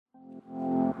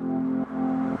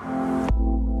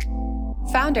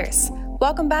Founders,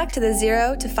 welcome back to the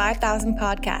 0 to 5,000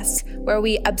 podcast, where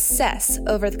we obsess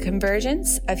over the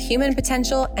convergence of human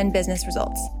potential and business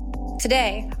results.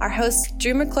 Today, our hosts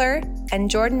Drew McClure and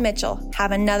Jordan Mitchell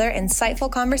have another insightful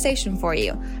conversation for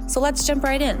you. So let's jump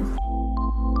right in.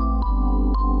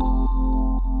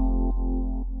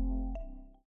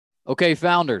 Okay,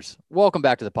 founders, welcome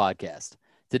back to the podcast.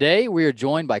 Today, we are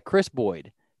joined by Chris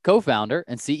Boyd, co-founder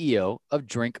and CEO of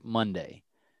Drink Monday.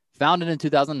 Founded in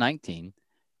 2019,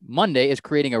 Monday is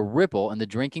creating a ripple in the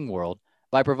drinking world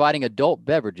by providing adult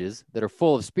beverages that are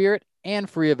full of spirit and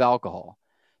free of alcohol.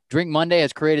 Drink Monday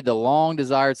has created the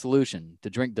long-desired solution to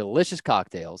drink delicious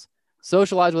cocktails,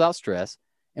 socialize without stress,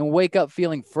 and wake up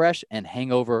feeling fresh and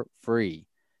hangover-free.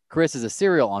 Chris is a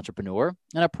serial entrepreneur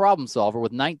and a problem solver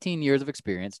with 19 years of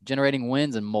experience generating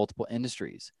wins in multiple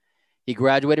industries. He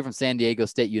graduated from San Diego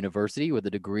State University with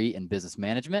a degree in business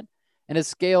management and has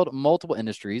scaled multiple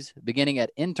industries, beginning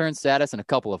at intern status in a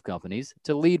couple of companies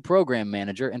to lead program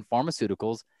manager in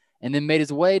pharmaceuticals, and then made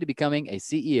his way to becoming a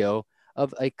CEO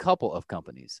of a couple of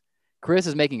companies. Chris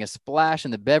is making a splash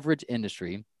in the beverage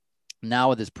industry now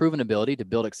with his proven ability to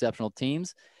build exceptional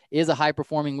teams, is a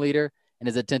high-performing leader, and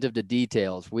is attentive to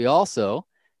details. We also,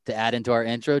 to add into our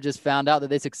intro, just found out that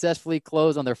they successfully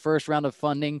closed on their first round of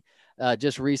funding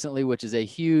just recently, which is a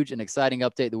huge and exciting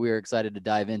update that we are excited to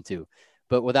dive into.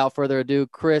 But without further ado,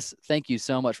 Chris, thank you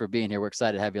so much for being here. We're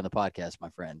excited to have you on the podcast, my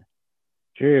friend.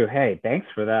 Drew, hey, thanks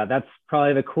for that. That's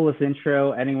probably the coolest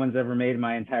intro anyone's ever made in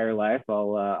my entire life.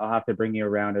 I'll have to bring you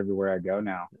around everywhere I go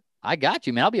now. I got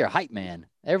you, man. I'll be your hype man.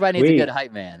 Everybody needs a good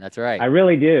hype man. That's right. I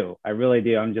really do.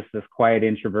 I'm just this quiet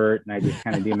introvert, and I just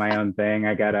kind of do my own thing.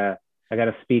 I gotta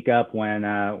speak up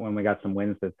when we got some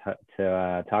wins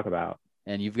to talk about.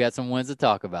 And you've got some wins to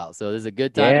talk about, so this is a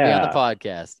good time to be on the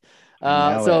podcast.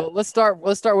 So let's start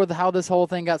with how this whole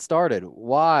thing got started.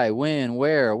 Why, when,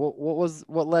 where,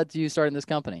 what led to you starting this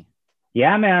company?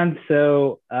 Yeah, man.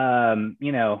 So,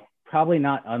 probably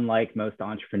not unlike most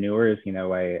entrepreneurs,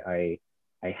 I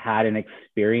had an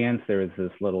experience. There was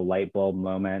this little light bulb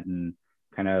moment and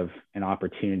kind of an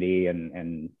opportunity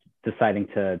and deciding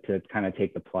to kind of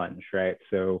take the plunge. Right.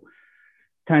 So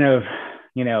kind of,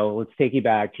 let's take you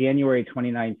back January,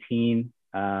 2019,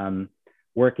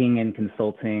 working in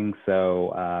consulting.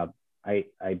 So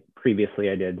I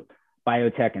previously did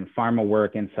biotech and pharma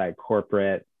work inside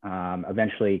corporate,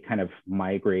 eventually kind of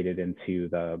migrated into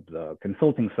the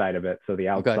consulting side of it. So the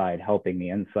outside helping the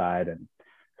inside. And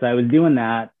so I was doing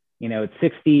that, it's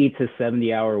 60 to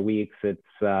 70 hour weeks.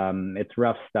 It's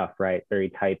rough stuff, right? Very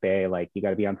type A, like you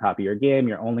got to be on top of your game.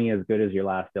 You're only as good as your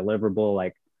last deliverable,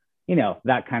 like,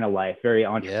 that kind of life, very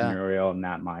entrepreneurial in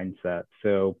that mindset.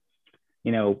 So,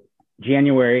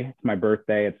 January, it's my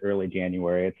birthday. It's early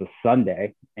January. It's a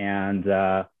Sunday. And,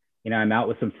 I'm out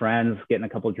with some friends getting a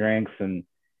couple drinks, and,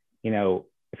 a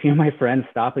few of my friends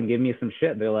stop and give me some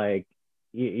shit. They're like,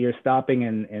 you're stopping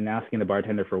and asking the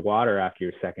bartender for water after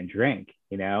your second drink,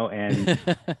 and,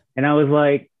 and I was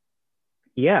like,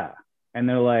 yeah. And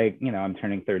they're like, I'm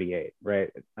turning 38, right?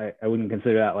 I wouldn't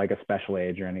consider that like a special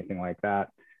age or anything like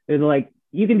that. They're like,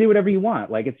 you can do whatever you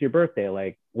want. Like, it's your birthday.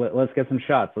 Like, let's get some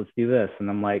shots. Let's do this. And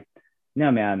I'm like,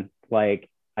 no, man, like,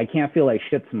 I can't feel like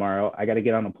shit tomorrow. I got to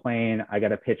get on a plane. I got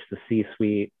to pitch the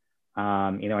C-suite.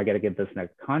 I got to get this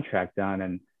next contract done.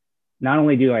 And not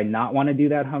only do I not want to do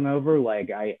that hungover,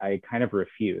 like I kind of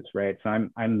refuse. Right. So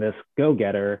I'm this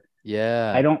go-getter.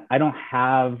 Yeah. I don't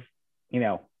have,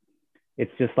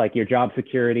 it's just like your job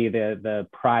security, the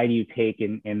pride you take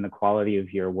in the quality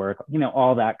of your work,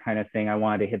 all that kind of thing. I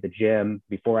wanted to hit the gym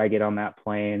before I get on that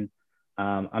plane.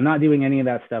 I'm not doing any of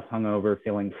that stuff hungover,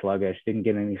 feeling sluggish, didn't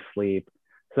get any sleep.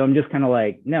 So I'm just kind of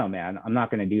like, no, man, I'm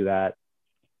not going to do that.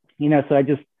 So I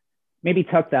just maybe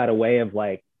tuck that away of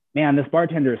like, man, this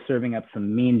bartender is serving up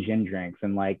some mean gin drinks.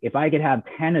 And like, if I could have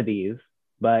 10 of these,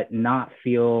 but not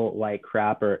feel like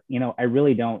crap, or, I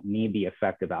really don't need the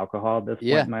effect of alcohol at this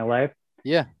point in my life.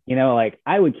 Yeah. Like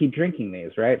I would keep drinking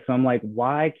these, right? So I'm like,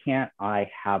 why can't I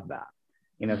have that?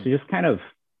 So just kind of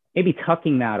maybe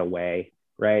tucking that away,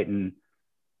 right? And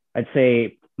I'd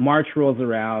say March rolls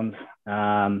around,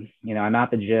 I'm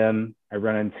at the gym. I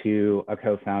run into a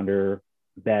co-founder,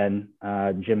 Ben,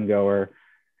 gym goer,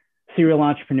 serial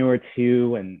entrepreneur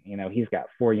too. And, he's got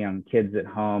 4 young kids at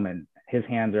home, and his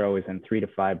hands are always in 3 to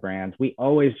 5 brands. We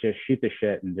always just shoot the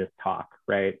shit and just talk,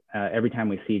 right? Every time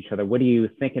we see each other, what are you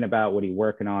thinking about? What are you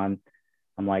working on?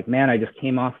 I'm like, man, I just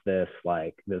came off this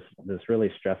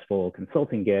really stressful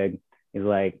consulting gig. He's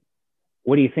like,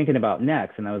 what are you thinking about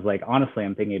next? And I was like, honestly,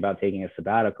 I'm thinking about taking a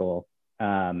sabbatical.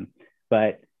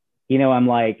 But, I'm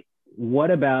like,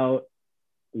 what about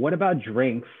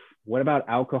drinks what about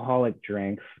alcoholic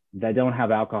drinks that don't have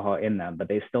alcohol in them, but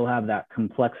they still have that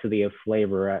complexity of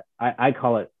flavor? I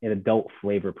call it an adult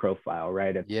flavor profile,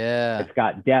 right? It's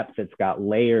got depth, it's got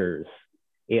layers,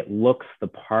 it looks the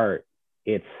part,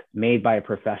 it's made by a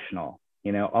professional,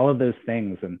 all of those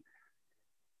things. And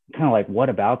kind of like, what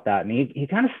about that? And he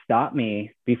kind of stopped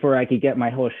me before I could get my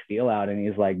whole spiel out. And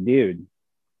he's like, dude,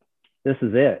 this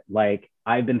is it. Like,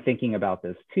 I've been thinking about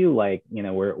this too. Like,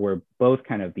 we're both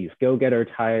kind of these go-getter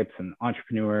types and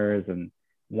entrepreneurs and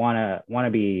want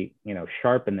to be,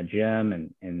 sharp in the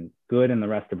gym and good in the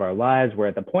rest of our lives. We're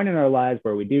at the point in our lives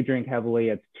where we do drink heavily.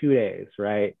 It's 2 days,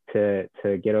 right? To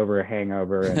get over a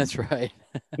hangover. And, that's right.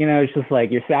 It's just like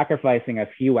you're sacrificing a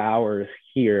few hours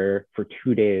here for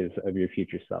 2 days of your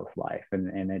future self's life.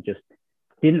 And it just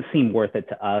didn't seem worth it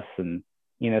to us. And,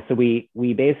 so we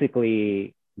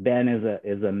basically, Ben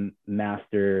is a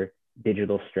master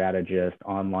digital strategist,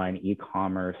 online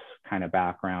e-commerce kind of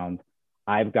background.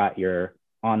 I've got your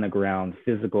on the ground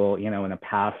physical, in a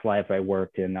past life, I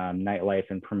worked in nightlife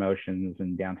and promotions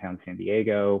in downtown San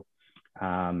Diego,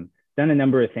 done a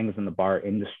number of things in the bar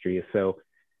industry. So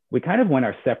we kind of went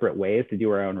our separate ways to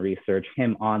do our own research,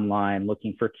 him online,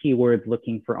 looking for keywords,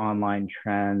 looking for online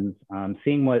trends,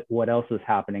 seeing what else is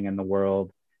happening in the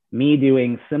world, me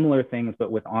doing similar things,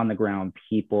 but with on the ground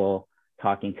people,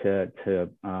 talking to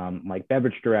like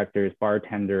beverage directors,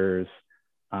 bartenders,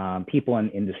 people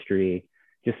in industry,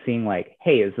 just seeing like,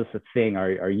 hey, is this a thing?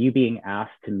 Are you being asked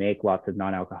to make lots of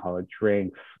non-alcoholic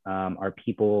drinks? Are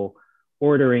people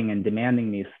ordering and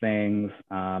demanding these things?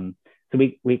 So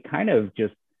we kind of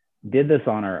just did this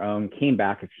on our own, came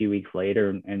back a few weeks later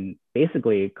and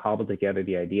basically cobbled together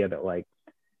the idea that like,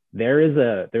 there is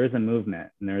a movement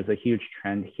and there's a huge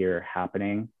trend here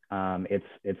happening.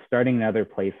 It's starting in other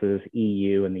places.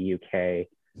 EU and the UK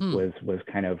was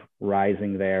kind of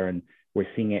rising there, and we're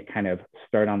seeing it kind of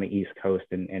start on the East Coast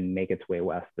and make its way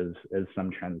west as some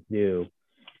trends do.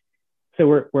 So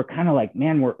we're kind of like,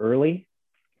 man, we're early.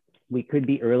 We could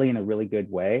be early in a really good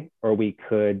way, or we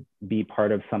could be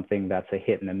part of something that's a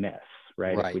hit and a miss,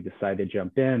 right? If we decide to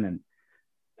jump in. And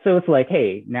so it's like,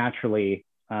 hey, naturally,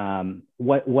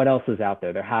 what else is out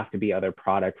there? There have to be other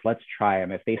products. Let's try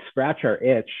them. If they scratch our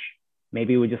itch,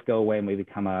 maybe we just go away and we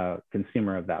become a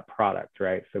consumer of that product,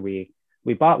 right? So we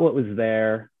bought what was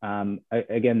there,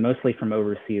 again, mostly from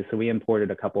overseas. So we imported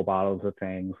a couple bottles of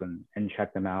things and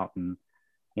checked them out. And,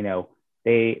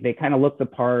 they kind of look the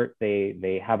part.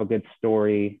 They have a good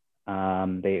story.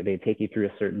 They take you through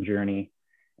a certain journey.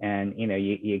 And,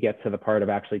 you get to the part of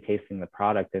actually tasting the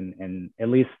product. And at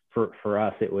least for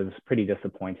us, it was pretty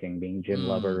disappointing being gin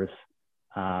lovers,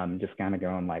 just kind of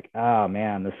going like, oh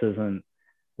man, this isn't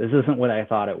what I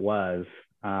thought it was.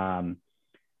 And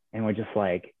we're just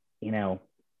like, can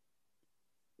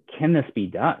this be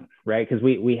done? Right. Because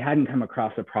we hadn't come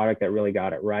across a product that really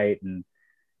got it right. And,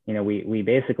 we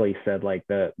basically said like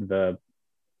the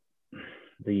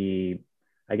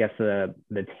I guess the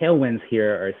tailwinds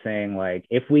here are saying like,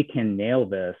 if we can nail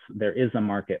this, there is a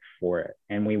market for it,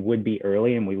 and we would be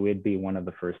early and we would be one of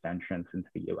the first entrants into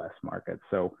the US market.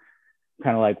 So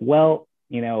kind of like, well,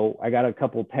 I got a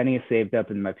couple pennies saved up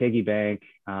in my piggy bank.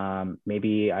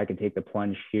 Maybe I could take the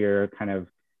plunge here, kind of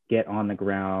get on the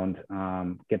ground,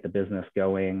 get the business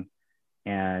going,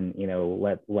 and,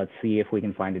 let's see if we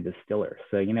can find a distiller.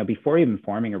 So, before even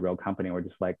forming a real company, we're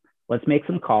just like, let's make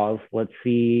some calls. Let's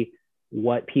see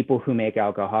what people who make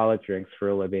alcoholic drinks for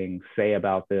a living say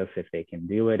about this, if they can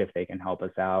do it, if they can help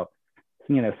us out.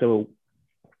 So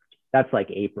that's like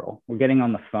April. We're getting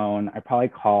on the phone. I probably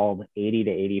called 80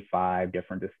 to 85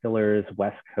 different distillers,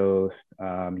 West Coast,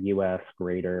 US,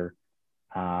 greater.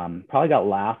 Probably got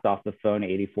laughed off the phone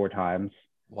 84 times.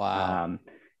 Wow.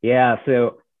 Yeah.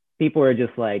 So people are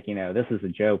just like, this is a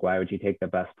joke. Why would you take the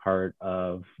best part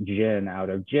of gin out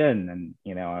of gin?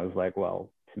 And, I was like, well,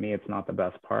 to me, it's not the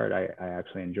best part. I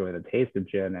actually enjoy the taste of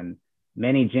gin, and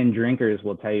many gin drinkers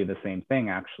will tell you the same thing,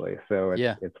 actually. So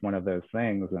it's one of those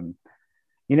things. And,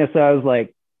 so I was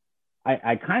like,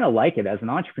 I kind of like it as an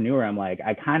entrepreneur. I'm like,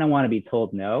 I kind of want to be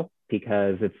told no,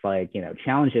 because it's like,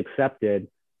 challenge accepted,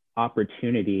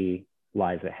 opportunity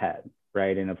lies ahead.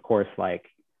 Right. And of course, like,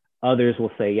 others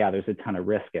will say, yeah, there's a ton of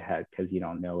risk ahead because you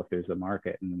don't know if there's a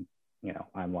market. And,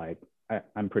 I'm like,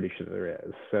 I'm pretty sure there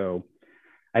is. So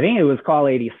I think it was call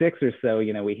 86 or so,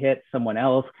 we hit someone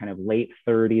else, kind of late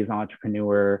 30s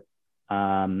entrepreneur,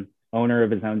 owner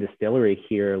of his own distillery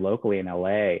here locally in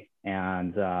LA,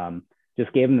 and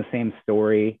just gave him the same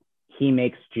story. He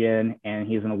makes gin and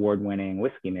he's an award-winning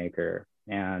whiskey maker,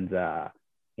 and,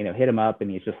 hit him up, and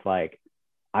he's just like,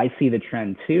 I see the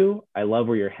trend too. I love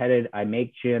where you're headed. I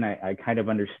make gin. I kind of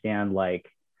understand, like,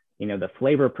 the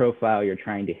flavor profile you're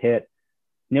trying to hit.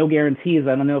 No guarantees.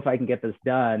 I don't know if I can get this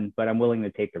done, but I'm willing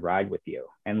to take the ride with you.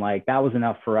 And like, that was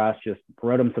enough for us. Just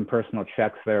wrote him some personal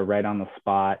checks there right on the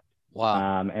spot.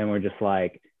 Wow. And we're just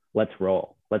like, let's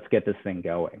roll. Let's get this thing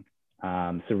going.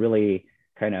 So really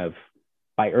kind of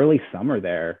by early summer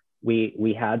there,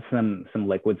 we had some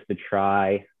liquids to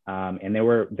try. And they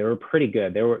were pretty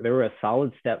good. They were a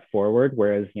solid step forward,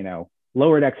 whereas,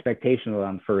 lowered expectations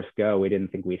on first go. We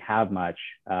didn't think we'd have much.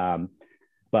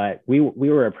 But we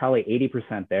were probably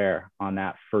 80% there on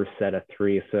that first set of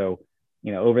 3. So,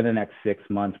 over the next 6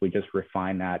 months, we just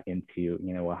refined that into,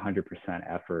 100%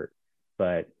 effort.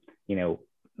 But,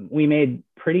 we made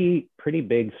pretty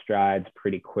big strides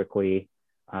pretty quickly.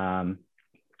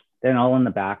 Then all in the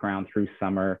background through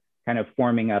summer, kind of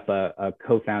forming up a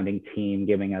co-founding team,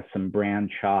 giving us some brand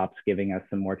chops, giving us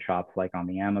some more chops like on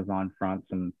the Amazon front,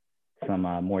 some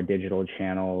more digital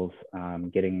channels,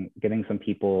 getting some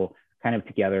people kind of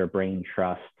together, brain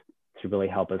trust to really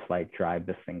help us like drive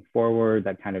this thing forward,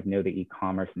 that kind of know the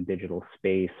e-commerce and digital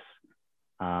space.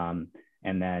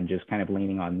 And then just kind of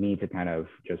leaning on me to kind of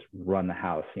just run the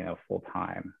house, full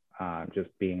time, just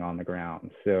being on the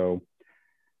ground. So,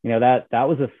 that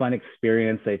was a fun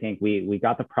experience. I think we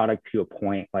got the product to a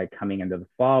point like coming into the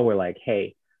fall, we're like,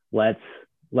 hey, let's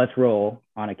roll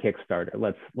on a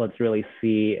Kickstarter. Let's really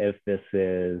see if this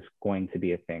is going to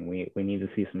be a thing. We need to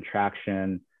see some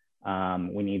traction.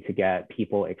 We need to get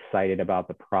people excited about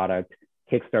the product.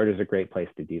 Kickstarter is a great place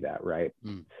to do that, right?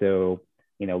 So,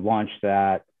 launch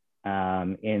that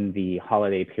in the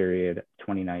holiday period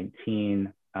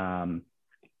 2019.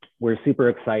 We're super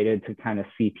excited to kind of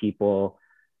see people,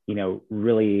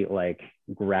 really like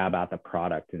grab at the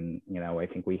product. And, I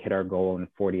think we hit our goal in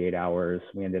 48 hours.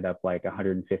 We ended up like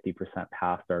 150%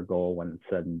 past our goal when it's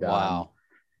said and done. Wow.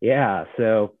 Yeah.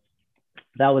 So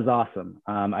that was awesome.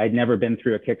 I'd never been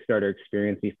through a Kickstarter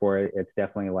experience before. It's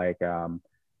definitely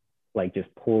like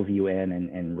just pulls you in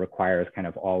and requires kind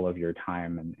of all of your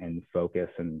time and focus,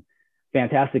 and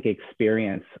fantastic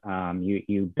experience.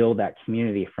 You build that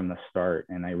community from the start.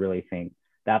 And I really think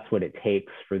that's what it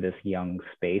takes for this young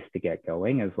space to get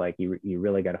going, is like, you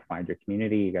really got to find your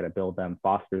community. You got to build them,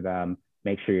 foster them,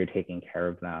 make sure you're taking care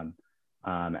of them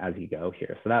as you go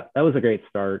here. So that was a great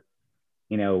start.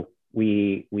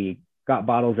 We got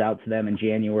bottles out to them in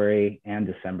January and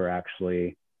December,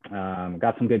 actually.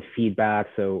 Got some good feedback.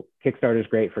 So Kickstarter is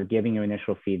great for giving you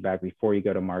initial feedback before you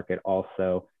go to market.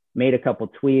 Also made a couple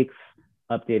tweaks,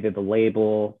 updated the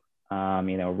label,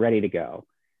 ready to go.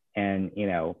 And,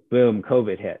 boom,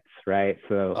 COVID hits, right?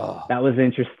 So that was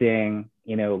interesting,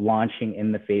 launching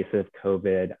in the face of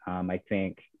COVID. I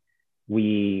think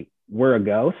we were a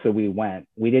go. So we went.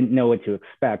 We didn't know what to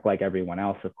expect, like everyone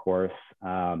else, of course.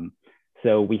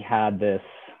 So we had this,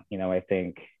 I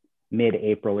think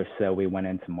mid-April or so, we went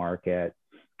into market.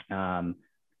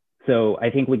 So I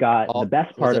think we got the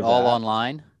best part of all that.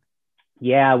 Online?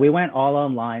 Yeah, we went all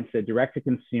online. So direct to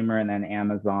consumer and then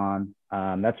Amazon.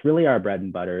 That's really our bread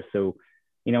and butter. So,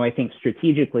 I think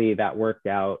strategically that worked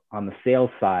out on the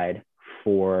sales side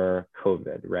for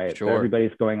COVID, right? Sure. So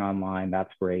everybody's going online.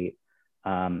 That's great.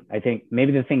 I think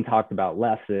maybe the thing talked about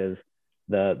less is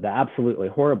the absolutely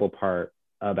horrible part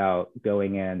about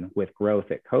going in with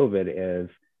growth at COVID is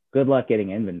good luck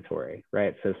getting inventory,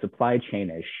 right? So supply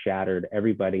chain is shattered.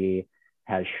 Everybody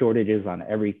has shortages on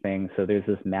everything. So there's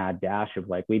this mad dash of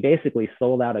like, we basically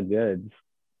sold out of goods.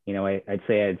 I'd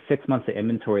say I had 6 months of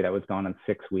inventory that was gone in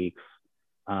 6 weeks,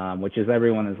 which is,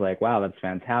 everyone is like, wow, that's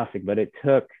fantastic. But it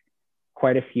took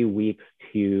quite a few weeks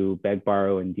to beg,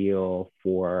 borrow, and deal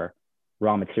for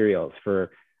raw materials.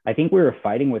 I think we were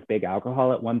fighting with Big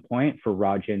Alcohol at one point for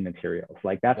raw gin materials.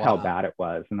 Like, that's how bad it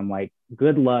was. And I'm like,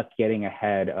 good luck getting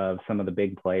ahead of some of the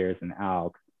big players in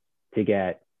alc to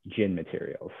get gin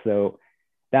materials. So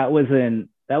that was an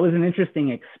interesting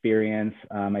experience.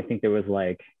 I think there was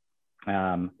like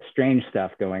strange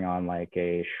stuff going on, like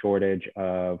a shortage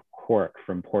of cork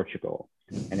from Portugal,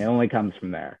 and it only comes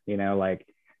from there. Like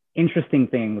interesting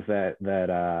things that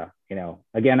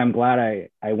again, I'm glad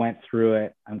I went through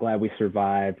it. I'm glad we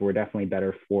survived. We're definitely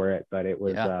better for it, but it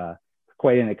was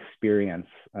quite an experience,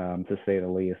 to say the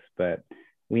least. But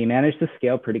we managed to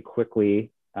scale pretty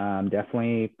quickly.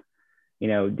 Definitely,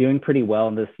 doing pretty well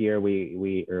in this year.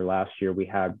 Or last year, we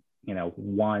had,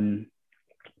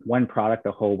 one product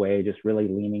the whole way, just really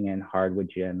leaning in hard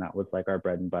with gin. That was like our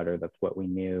bread and butter. That's what we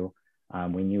knew.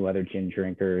 We knew other gin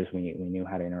drinkers. We knew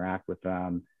how to interact with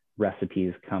them.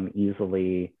 Recipes come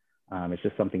easily. It's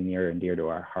just something near and dear to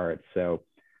our hearts. So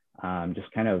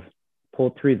just kind of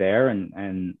pulled through there.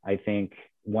 And I think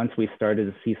once we started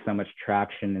to see so much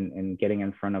traction and getting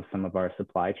in front of some of our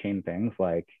supply chain things,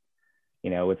 like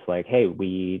it's like, hey,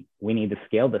 we need to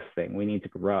scale this thing. We need to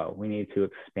grow. We need to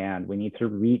expand. We need to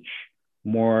reach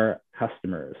more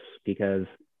customers, because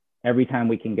every time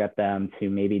we can get them to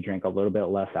maybe drink a little bit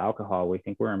less alcohol, we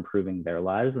think we're improving their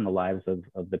lives and the lives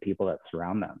of the people that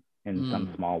surround them in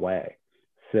some small way.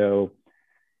 So,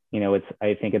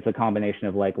 I think it's a combination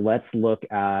of like, let's look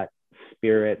at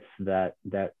spirits that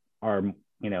are,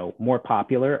 more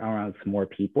popular around more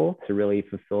people to really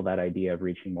fulfill that idea of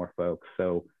reaching more folks.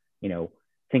 So,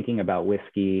 thinking about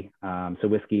whiskey. So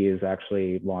whiskey is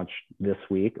actually launched this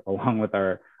week along with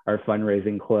our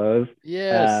fundraising close.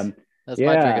 Yes. That's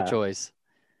my drink of choice.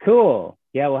 Cool.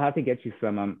 Yeah, we'll have to get you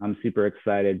some. I'm super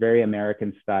excited. Very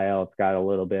American style. It's got a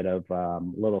little bit of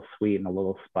little sweet and a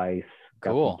little spice.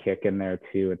 Got Cool. some kick in there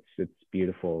too. It's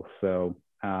beautiful. So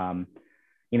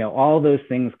all those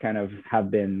things kind of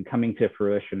have been coming to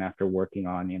fruition after working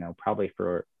on, probably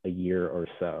for a year or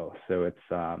so. So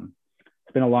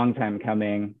it's been a long time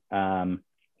coming. Kind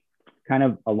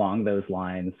of along those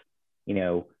lines,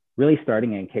 really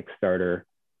starting in Kickstarter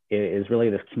is really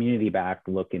this community-backed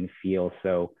look and feel.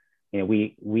 So,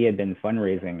 we had been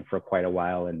fundraising for quite a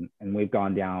while, and we've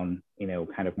gone down,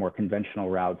 kind of more conventional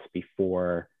routes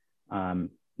before,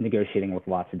 negotiating with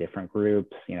lots of different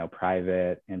groups,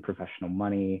 private and professional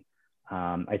money.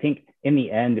 I think in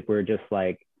the end, we're just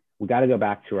like, we got to go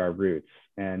back to our roots.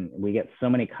 And we get so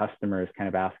many customers kind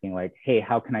of asking like, hey,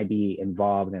 how can I be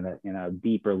involved in a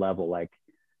deeper level? Like,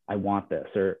 I want this,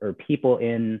 or people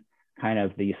in kind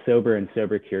of the sober and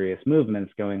sober curious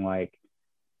movements going like,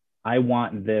 I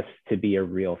want this to be a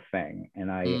real thing.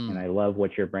 And I love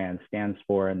what your brand stands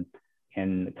for. And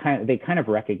they kind of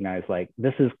recognize like,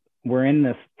 we're in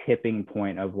this tipping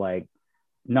point of like,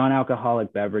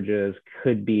 non-alcoholic beverages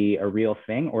could be a real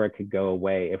thing, or it could go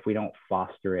away if we don't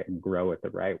foster it and grow it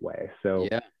the right way. So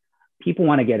people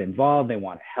want to get involved. They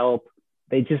want help.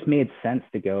 They just made sense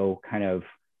to go kind of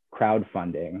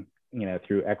crowdfunding,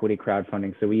 through equity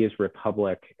crowdfunding. So we use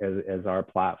Republic as our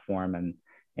platform,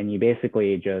 and you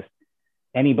basically just,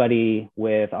 anybody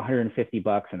with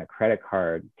 $150 and a credit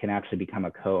card can actually become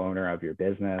a co-owner of your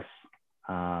business.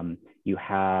 You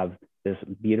have this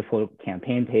beautiful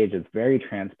campaign page. It's very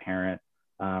transparent.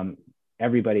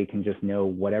 Everybody can just know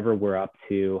whatever we're up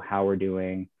to, how we're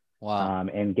doing,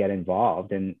 and get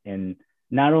involved. And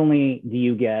not only do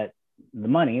you get the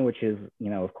money, which is,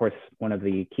 of course, one of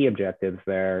the key objectives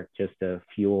there, just to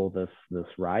fuel this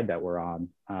ride that we're on.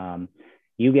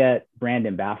 You get brand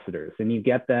ambassadors, and you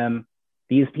get them.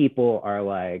 These people are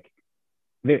like,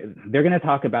 they're going to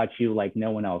talk about you like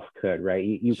no one else could, right?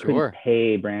 You couldn't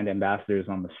pay brand ambassadors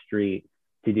on the street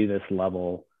to do this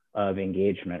level of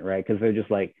engagement, right? Because they're just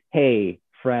like, hey,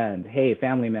 friend, hey,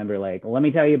 family member, like, let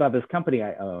me tell you about this company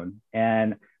I own,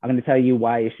 and I'm going to tell you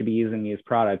why you should be using these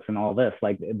products and all this.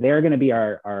 Like, they're going to be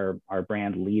our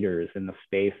brand leaders in the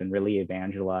space and really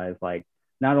evangelize like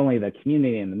not only the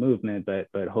community and the movement,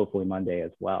 but hopefully Monday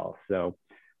as well. So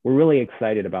we're really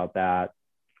excited about that.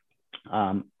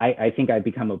 I think I've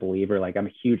become a believer. Like, I'm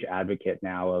a huge advocate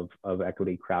now of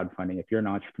equity crowdfunding. If you're an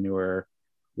entrepreneur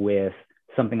with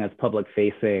something that's public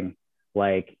facing,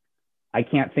 like, I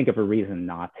can't think of a reason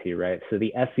not to, right? So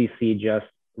the SEC just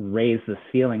raised the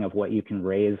ceiling of what you can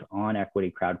raise on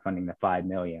equity crowdfunding to 5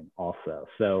 million also.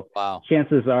 So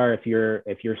chances are, if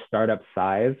you're startup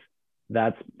size,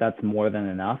 that's more than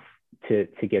enough to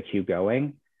get you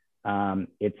going.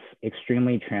 It's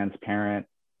extremely transparent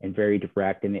and very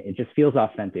direct, and it just feels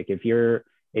authentic. If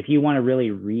you want to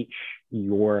really reach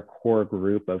your core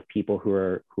group of people who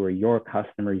are your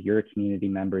customers, your community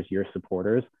members, your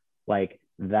supporters, like,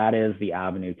 that is the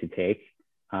avenue to take.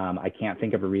 I can't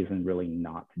think of a reason really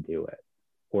not to do it,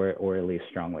 or at least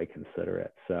strongly consider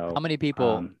it. So how many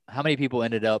people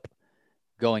ended up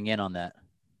going in on that?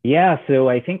 Yeah, so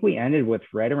I think we ended with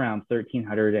right around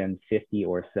 1,350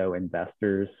 or so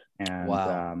investors,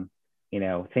 and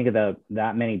think of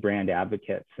that many brand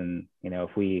advocates. And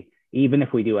if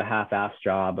we do a half-ass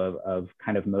job of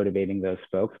kind of motivating those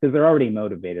folks, because they're already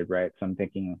motivated, right? So I'm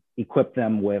thinking, equip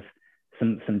them with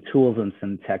some tools and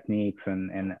some techniques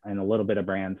and a little bit of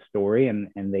brand story,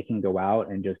 and they can go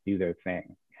out and just do their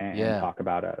thing and talk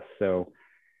about us. So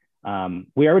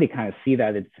we already kind of see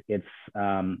that it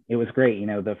was great.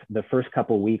 The first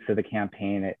couple of weeks of the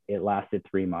campaign, it lasted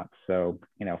 3 months. So,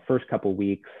 first couple of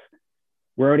weeks,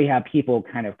 we already have people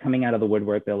kind of coming out of the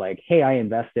woodwork. They're like, hey, I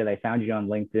invested, I found you on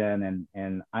LinkedIn,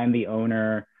 and I'm the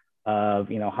owner of,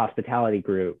 hospitality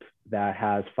group that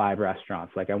has 5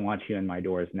 restaurants. Like, I want you in my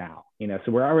doors now,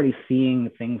 so we're already seeing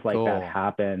things like that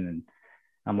happen. And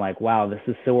I'm like, wow, this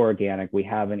is so organic. We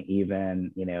haven't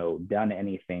even, done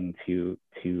anything to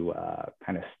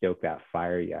kind of stoke that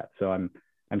fire yet. So I'm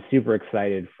I'm super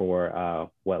excited for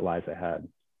what lies ahead.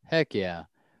 Heck yeah.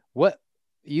 What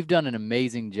you've done an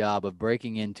amazing job of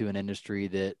breaking into an industry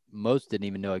that most didn't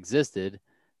even know existed.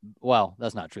 Well,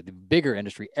 that's not true. The bigger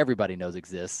industry everybody knows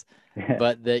exists,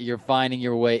 but that you're finding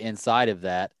your way inside of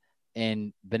that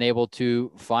and been able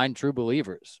to find true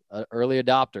believers, early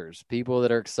adopters, people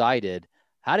that are excited.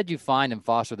 How did you find and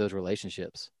foster those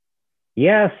relationships?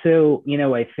 Yeah, so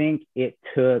I think it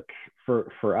took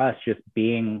for us just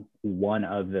being one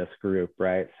of this group,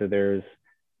 right? So there's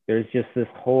just this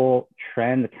whole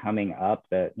trend coming up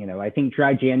that I think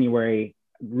Dry January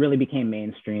really became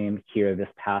mainstream here this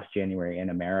past January in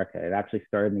America. It actually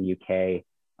started in the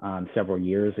UK several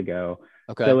years ago.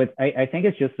 Okay. So I think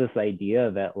it's just this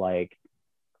idea that like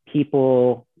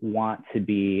people want to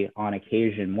be on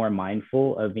occasion more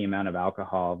mindful of the amount of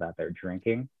alcohol that they're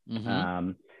drinking.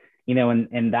 Mm-hmm.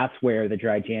 And that's where the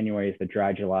Dry Januaries, the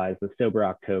Dry Julys, the Sober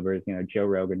Octobers, Joe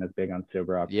Rogan is big on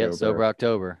Sober October. Yeah, Sober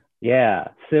October. Yeah.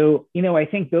 So, I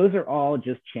think those are all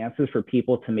just chances for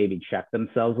people to maybe check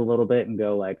themselves a little bit and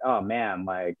go like, oh man,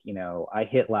 like, I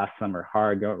hit last summer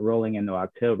hard, rolling into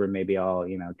October, maybe I'll,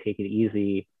 take it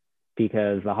easy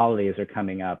because the holidays are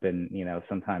coming up and,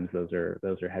 sometimes those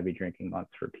are heavy drinking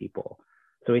months for people.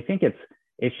 So I think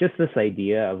it's just this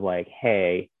idea of like,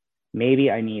 hey,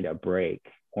 maybe I need a break,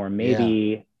 or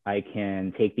maybe I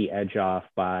can take the edge off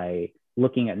by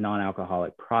looking at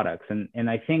non-alcoholic products. And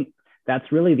I think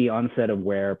that's really the onset of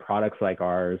where products like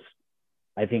ours,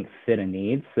 I think, fit a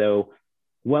need. So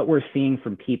what we're seeing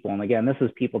from people, and again, this is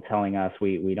people telling us,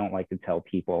 we don't like to tell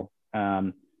people,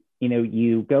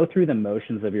 you go through the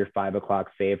motions of your 5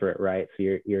 o'clock favorite, right? So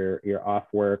you're off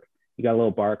work, you got a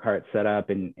little bar cart set up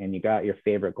and you got your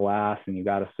favorite glass and you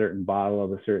got a certain bottle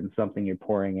of a certain something you're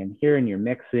pouring in here and you're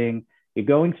mixing, you're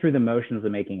going through the motions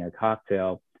of making a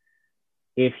cocktail.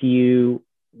 If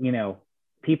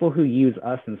people who use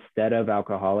us instead of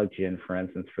alcoholic gin, for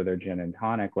instance, for their gin and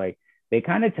tonic, like they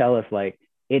kind of tell us like,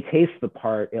 it tastes the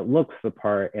part, it looks the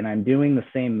part, and I'm doing the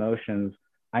same motions.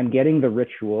 I'm getting the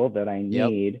ritual that I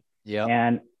need. Yep.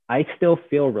 And I still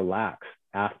feel relaxed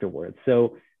afterwards.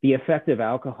 So the effect of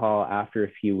alcohol after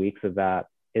a few weeks of that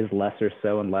is lesser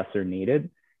so and lesser needed.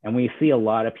 And we see a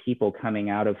lot of people coming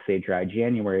out of, say, Dry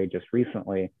January just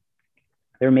recently,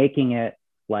 they're making it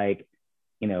like,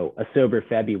 a sober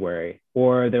February,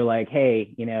 or they're like,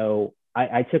 hey,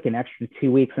 I took an extra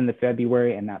 2 weeks into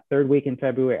February, and that third week in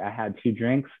February, I had 2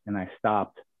 drinks and I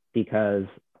stopped because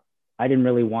I didn't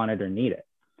really want it or need it.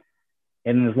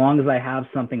 And as long as I have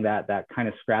something that kind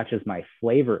of scratches my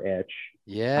flavor itch,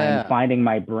 I'm finding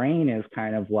my brain is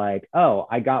kind of like, oh,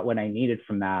 I got what I needed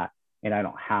from that and I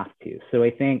don't have to. So I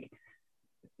think,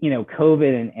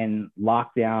 COVID and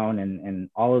lockdown and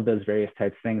all of those various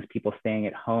types of things, people staying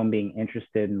at home, being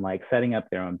interested in like setting up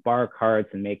their own bar carts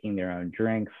and making their own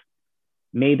drinks,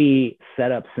 maybe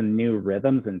set up some new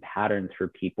rhythms and patterns for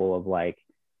people of like,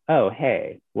 oh,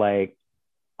 hey, like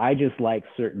I just like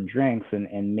certain drinks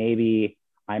and maybe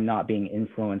I'm not being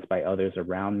influenced by others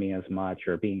around me as much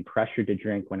or being pressured to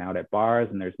drink when out at bars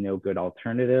and there's no good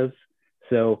alternatives.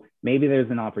 So maybe there's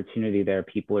an opportunity there.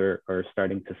 People are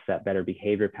starting to set better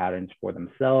behavior patterns for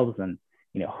themselves. And,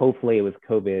 hopefully with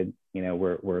COVID,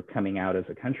 we're coming out as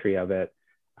a country of it.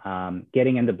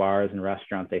 Getting into bars and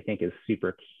restaurants, I think is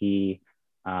super key.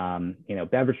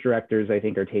 Beverage directors, I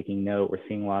think, are taking note. We're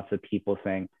seeing lots of people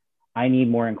saying, I need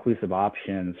more inclusive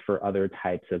options for other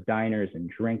types of diners and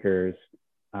drinkers.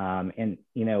 And,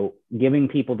 giving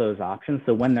people those options.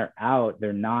 So when they're out,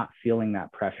 they're not feeling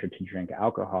that pressure to drink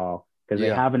alcohol because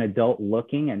they have an adult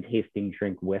looking and tasting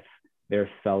drink with their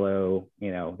fellow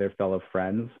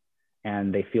friends,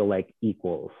 and they feel like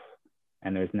equals.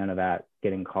 And there's none of that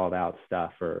getting called out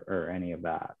stuff or any of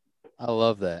that. I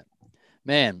love that.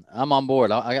 Man, I'm on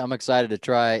board. I'm excited to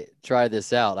try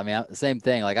this out. I mean, same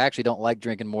thing. Like I actually don't like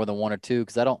drinking more than 1 or 2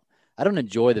 because I don't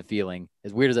enjoy the feeling.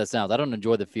 As weird as that sounds, I don't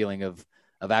enjoy the feeling of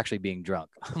actually being drunk.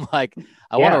 I'm like,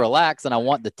 I want to relax and I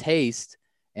want the taste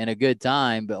and a good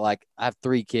time, but like I have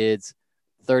 3 kids,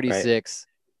 36.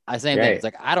 Right. Same thing. It's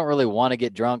like I don't really want to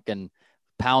get drunk and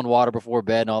pound water before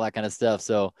bed and all that kind of stuff.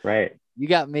 So you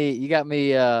got me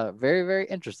very, very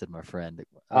interested, my friend.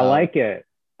 I like it.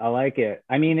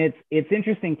 I mean, it's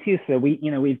interesting too. So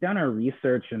we've done our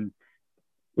research and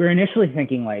we're initially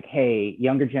thinking like, hey,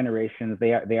 younger generations,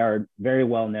 they are very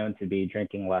well known to be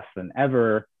drinking less than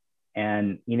ever.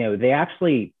 And, they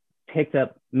actually picked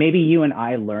up, maybe you and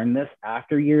I learned this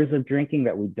after years of drinking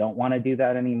that we don't want to do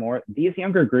that anymore. These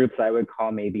younger groups, I would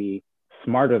call maybe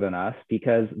smarter than us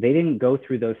because they didn't go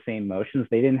through those same motions.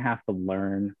 They didn't have to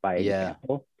learn by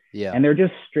example. Yeah. And they're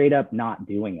just straight up not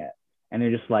doing it. And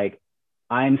they're just like,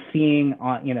 I'm seeing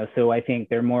on, so I think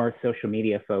they're more social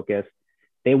media focused.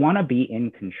 They want to be in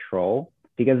control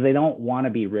because they don't want to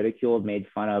be ridiculed, made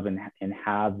fun of, and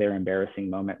have their embarrassing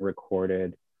moment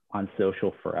recorded on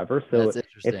social forever. So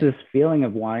it's this feeling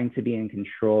of wanting to be in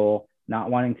control,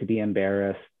 not wanting to be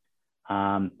embarrassed.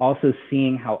 Also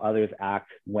seeing how others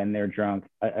act when they're drunk,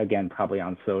 again, probably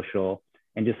on social,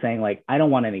 and just saying like, I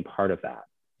don't want any part of that.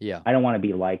 Yeah. I don't want to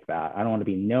be like that. I don't want to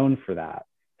be known for that.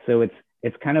 So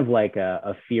it's kind of like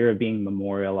a fear of being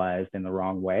memorialized in the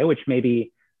wrong way, which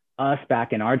maybe us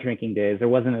back in our drinking days, there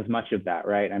wasn't as much of that,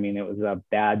 right? I mean, it was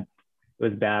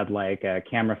bad like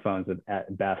camera phones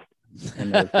at best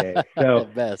in those days. So,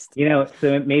 best.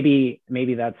 So maybe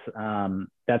that's an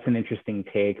interesting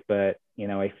take, but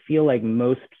I feel like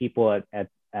most people at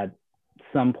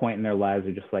some point in their lives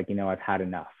are just like, I've had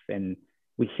enough. And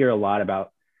we hear a lot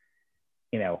about,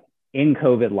 in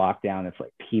COVID lockdown, it's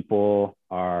like people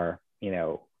are,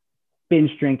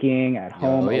 binge drinking at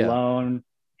home alone,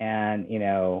 and,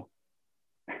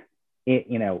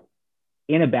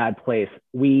 in a bad place.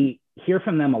 We hear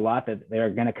from them a lot that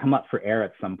they're going to come up for air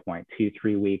at some point,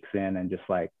 2-3 weeks in, and just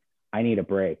like, I need a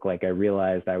break. Like I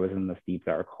realized I was in this deep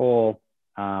dark hole.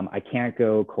 I can't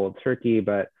go cold turkey,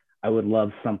 but I would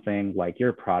love something like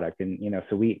your product. And,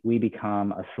 so we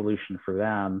become a solution for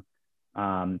them.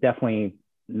 Definitely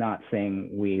not saying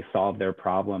we solve their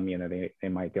problem. They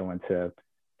might go into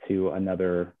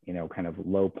another, kind of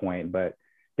low point, but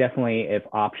definitely if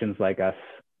options like us,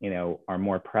 are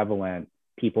more prevalent,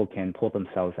 people can pull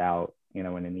themselves out, in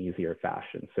an easier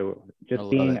fashion. So just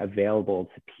being available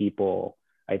to people,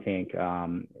 I think,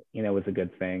 is a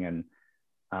good thing.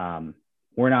 And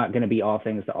we're not going to be all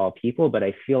things to all people, but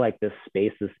I feel like this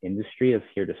space, this industry is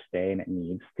here to stay, and it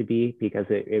needs to be, because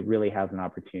it really has an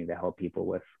opportunity to help people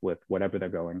with whatever they're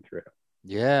going through.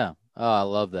 Yeah. Oh, I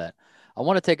love that. I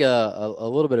want to take a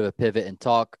little bit of a pivot and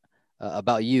talk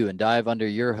about you and dive under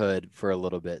your hood for a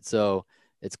little bit. So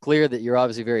it's clear that you're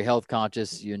obviously very health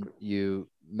conscious. You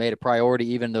made a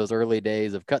priority, even those early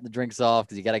days, of cutting the drinks off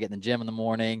because you got to get in the gym in the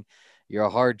morning. You're a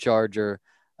hard charger.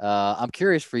 I'm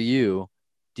curious for you,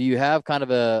 do you have kind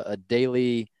of a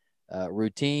daily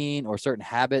routine or certain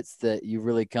habits that you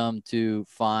really come to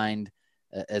find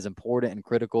as important and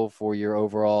critical for your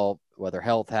overall, whether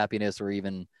health, happiness, or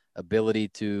even ability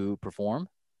to perform?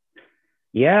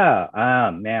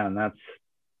 Yeah, man,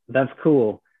 that's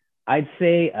cool. I'd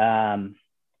say,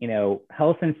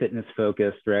 health and fitness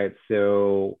focused, right?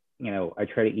 So, I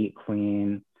try to eat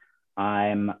clean.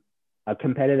 I'm a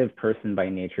competitive person by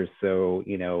nature. So,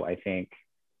 I think,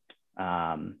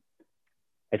 I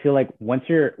feel like once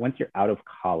you're out of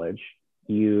college,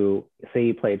 you say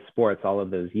you played sports all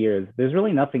of those years, there's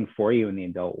really nothing for you in the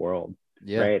adult world.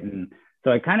 Yeah. Right. And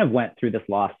so I kind of went through this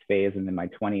lost phase, and in my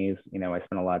 20s, I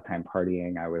spent a lot of time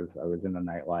partying. I was in the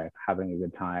nightlife, having a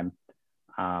good time.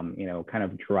 Kind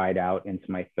of dried out into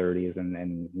my 30s,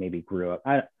 and maybe grew up.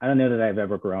 I don't know that I've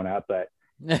ever grown up, but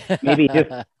maybe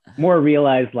just more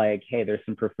realized like, hey, there's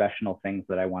some professional things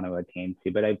that I want to attain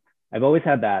to. But I've always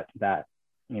had that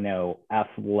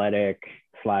athletic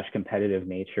 / competitive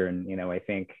nature. And, I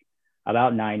think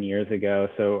about 9 years ago,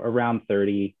 so around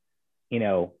 30,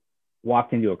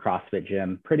 walked into a CrossFit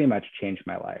gym, pretty much changed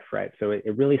my life, right? So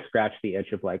it really scratched the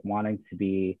itch of like wanting to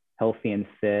be healthy and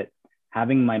fit,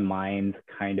 having my mind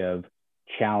kind of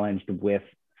challenged with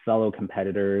fellow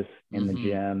competitors in the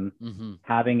gym,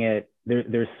 having it,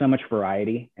 there's so much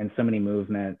variety and so many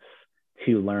movements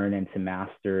to learn and to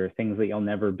master, things that you'll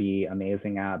never be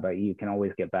amazing at, but you can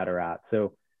always get better at.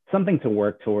 So something to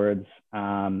work towards,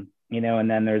 and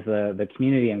then there's the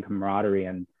community and camaraderie.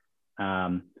 And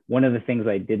one of the things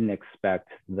I didn't expect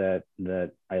that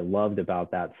I loved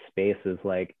about that space is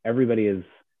like everybody is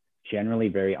generally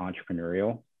very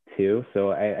entrepreneurial too.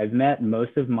 So I've met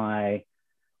most of my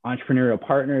entrepreneurial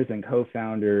partners and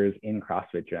co-founders in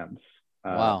CrossFit gyms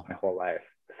my whole life.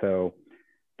 So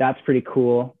that's pretty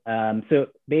cool. So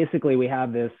basically we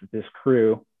have this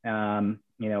crew,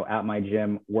 at my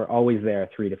gym. We're always there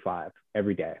 3 to 5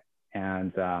 every day.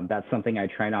 And that's something I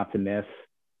try not to miss.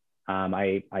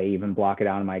 I even block it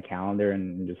out on my calendar,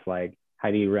 and just like,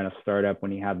 how do you run a startup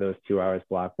when you have those 2 hours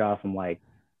blocked off? I'm like,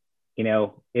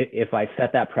 if I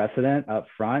set that precedent up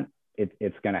front,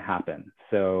 it's going to happen.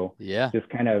 So yeah, just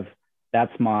kind of,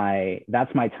 that's my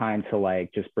time to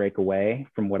like, just break away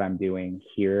from what I'm doing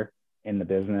here in the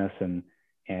business, and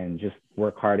just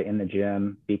work hard in the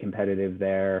gym, be competitive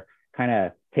there, kind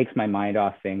of takes my mind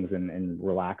off things and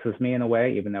relaxes me in a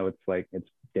way, even though it's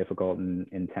difficult and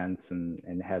intense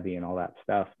and heavy and all that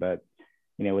stuff. But,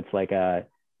 it's like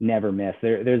never miss.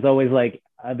 There's always like,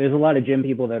 there's a lot of gym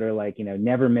people that are like,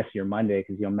 never miss your Monday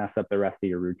because you'll mess up the rest of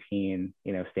your routine,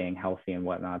 staying healthy and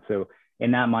whatnot. So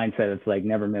in that mindset, it's like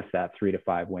never miss that 3 to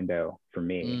 5 window for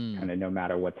me, kind of no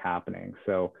matter what's happening.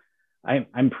 So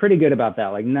I'm pretty good about that.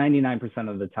 Like 99%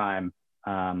 of the time,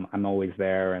 I'm always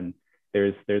there. And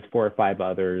there's 4 or 5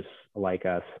 others like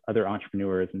us, other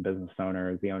entrepreneurs and business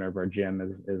owners. The owner of our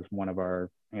gym is one of our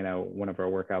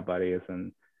workout buddies,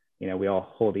 and we all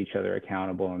hold each other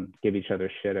accountable and give each other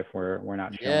shit if we're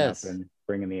not showing up and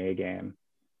bringing the A game.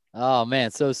 Oh man,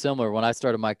 so similar. When I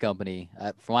started my company,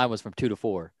 mine was from 2 to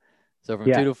 4. So from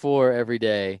 2 to 4 every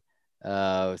day,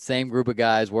 same group of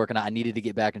guys working. I needed to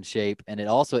get back in shape, and it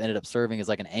also ended up serving as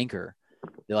like an anchor.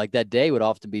 Like that day would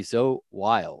often be so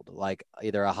wild, like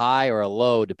either a high or a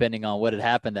low, depending on what had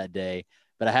happened that day.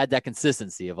 But I had that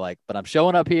consistency of like, but I'm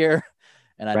showing up here,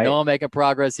 and I know I'm making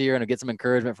progress here, and I get some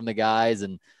encouragement from the guys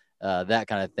and that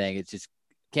kind of thing. It's just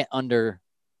can't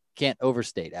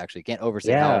overstate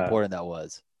how important that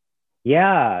was.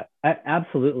 Yeah,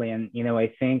 absolutely. And,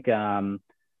 I think,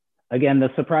 again, the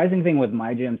surprising thing with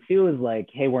my gym too is like,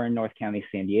 hey, we're in North County,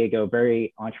 San Diego,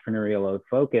 very entrepreneurial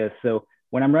focused. So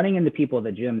when I'm running into people at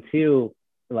the gym too,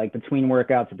 like between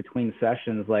workouts or between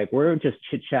sessions, like we're just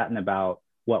chit chatting about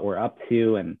what we're up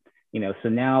to. And, so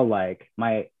now like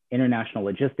my international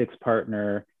logistics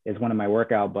partner is one of my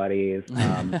workout buddies.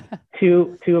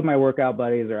 Two of my workout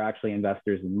buddies are actually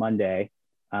investors in Monday.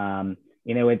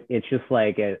 It's just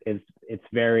like, it's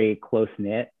very close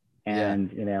knit.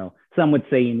 And, some would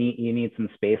say you need some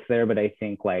space there, but I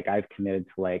think like I've committed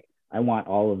to like, I want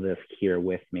all of this here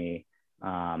with me.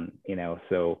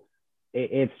 So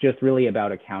it's just really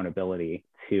about accountability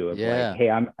too. Of like, hey,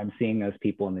 I'm seeing those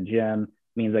people in the gym,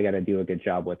 means I got to do a good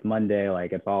job with Monday.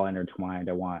 Like it's all intertwined.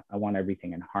 I want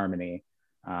everything in harmony,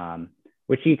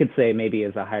 which you could say maybe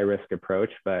is a high risk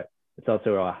approach, but it's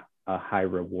also a high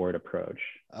reward approach.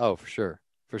 Oh, for sure.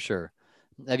 For sure.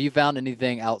 Have you found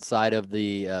anything outside of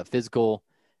the physical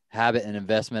habit and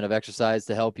investment of exercise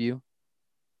to help you?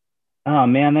 Oh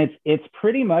man, it's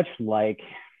pretty much like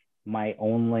my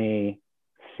only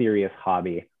serious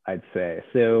hobby, I'd say.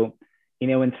 So,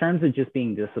 in terms of just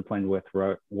being disciplined with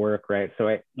work, right? So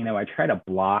I try to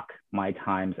block my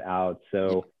times out.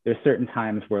 So there's certain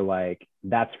times where like,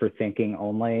 that's for thinking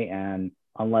only. And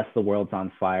unless the world's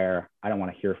on fire, I don't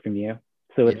want to hear from you.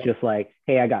 So it's just like,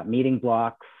 hey, I got meeting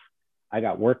blocks, I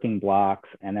got working blocks,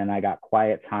 and then I got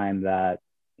quiet time that,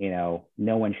 no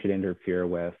one should interfere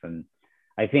with. And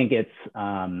I think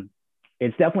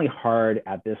it's definitely hard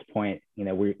at this point.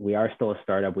 We are still a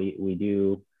startup. We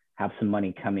do have some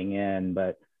money coming in,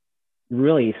 but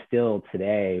really still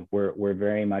today, we're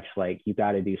very much like, you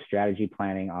got to do strategy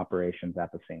planning, operations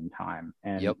at the same time.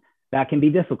 And that can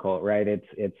be difficult, right?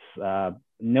 It's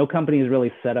no company is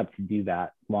really set up to do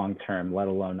that long term, let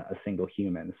alone a single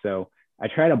human. So I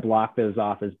try to block those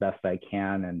off as best I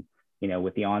can. And,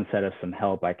 with the onset of some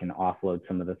help, I can offload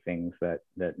some of the things that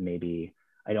maybe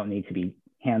I don't need to be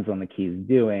hands on the keys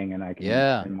doing, and I can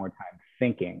spend more time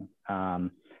thinking.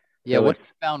 What you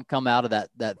found come out of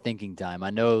that thinking time?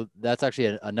 I know that's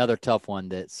actually another tough one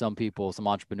that some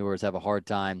entrepreneurs have a hard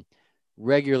time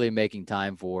regularly making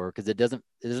time for, because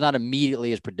it's not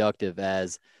immediately as productive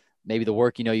as maybe the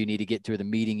work you need to get to, or the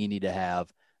meeting you need to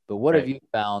have. But what have you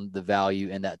found the value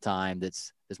in that time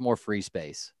that's more free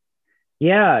space?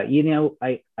 Yeah,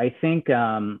 I think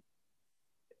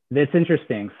that's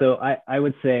interesting. So I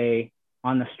would say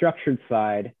on the structured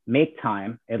side, make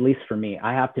time. At least for me,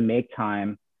 I have to make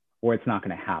time or it's not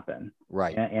going to happen.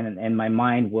 Right. And my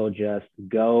mind will just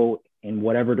go in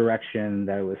whatever direction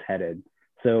that it was headed.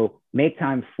 So make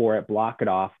time for it, block it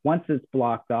off. Once it's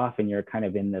blocked off and you're kind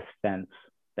of in this fence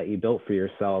that you built for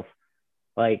yourself,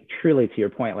 like truly to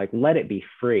your point, like let it be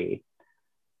free.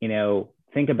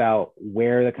 Think about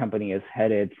where the company is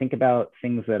headed. Think about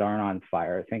things that aren't on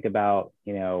fire. Think about,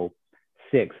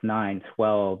 6, 9,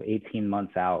 12, 18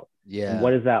 months out. Yeah. And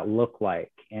what does that look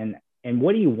like? And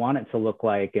what do you want it to look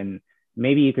like? And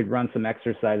maybe you could run some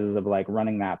exercises of like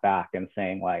running that back and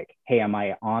saying like, hey, am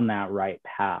I on that right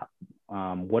path?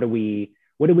 What are we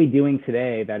doing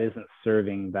today that isn't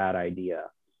serving that idea?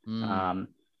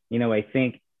 I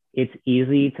think it's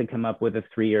easy to come up with a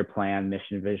 3-year plan,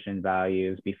 mission, vision,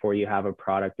 values before you have a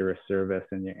product or a service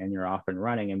and you're off and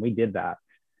running. And we did that.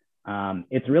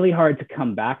 It's really hard to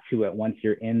come back to it once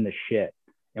you're in the shit.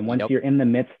 And once you're in the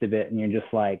midst of it and you're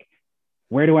just like,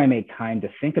 where do I make time to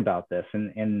think about this?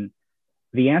 And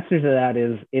the answer to that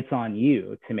is it's on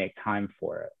you to make time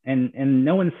for it. And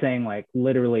no one's saying like,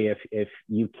 literally, if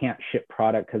you can't ship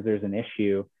product because there's an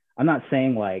issue, I'm not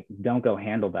saying like, don't go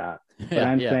handle that, but Yeah,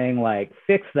 I'm yeah, saying like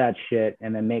fix that shit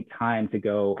and then make time to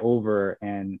go over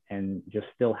and just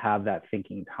still have that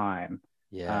thinking time.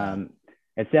 yeah, Um,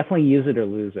 it's definitely use it or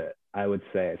lose it, I would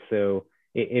say. So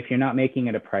if you're not making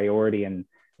it a priority, and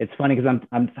it's funny because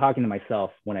I'm talking to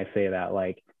myself when I say that,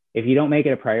 like if you don't make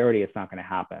it a priority, it's not going to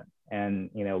happen.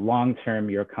 And long term,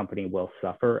 your company will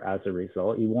suffer as a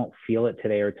result. You won't feel it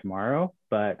today or tomorrow,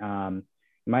 but you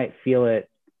might feel it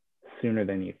sooner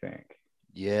than you think.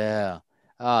 yeah.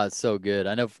 Ah, it's so good.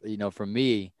 I know, for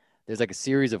me, there's like a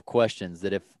series of questions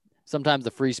that if sometimes the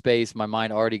free space, my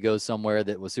mind already goes somewhere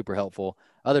that was super helpful.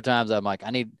 Other times I'm like, I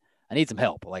need some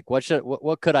help. Like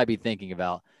what could I be thinking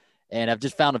about? And I've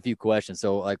just found a few questions.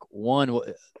 So like one,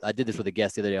 I did this with a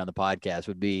guest the other day on the podcast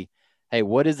would be, hey,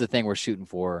 what is the thing we're shooting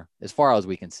for as far as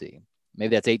we can see?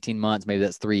 Maybe that's 18 months, maybe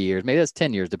that's 3 years, maybe that's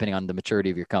 10 years, depending on the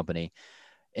maturity of your company.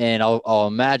 And I'll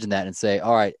imagine that and say,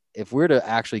 all right, if we're to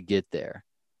actually get there,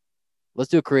 let's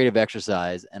do a creative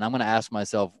exercise. And I'm going to ask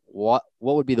myself, what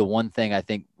would be the one thing I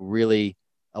think really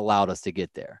allowed us to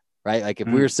get there, right? Like if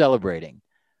we were Mm. celebrating,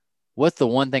 what's the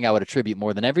one thing I would attribute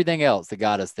more than everything else that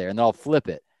got us there? And then I'll flip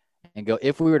it and go,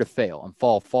 if we were to fail and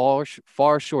fall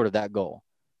far short of that goal,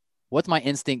 what's my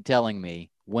instinct telling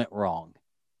me went wrong?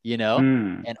 You know?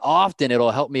 Mm. And often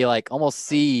it'll help me like almost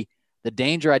see the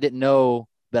danger I didn't know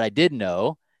that I did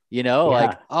know,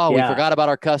 like, Yeah. oh, we Yeah. forgot about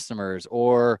our customers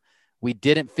or we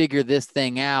didn't figure this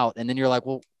thing out. And then you're like,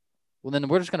 well, then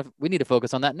we need to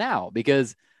focus on that now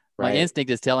because my Right.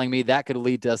 instinct is telling me that could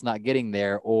lead to us not getting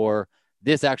there, or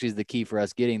this actually is the key for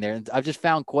us getting there. And I've just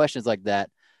found questions like that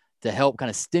to help kind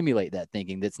of stimulate that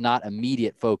thinking that's not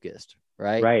immediate focused.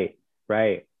 Right. Right.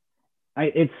 Right.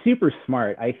 It's super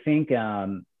smart. I think,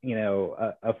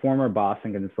 a former boss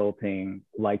in consulting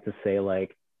liked to say,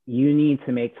 like, you need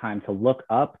to make time to look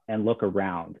up and look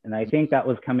around. And I think that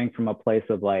was coming from a place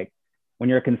of like, when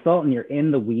you're a consultant, you're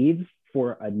in the weeds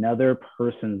for another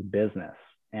person's business.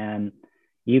 And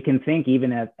you can think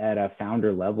even at a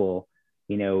founder level,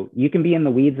 you can be in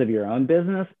the weeds of your own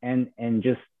business and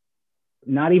just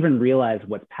not even realize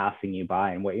what's passing you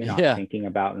by and what you're not Yeah. thinking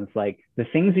about. And it's like the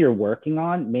things you're working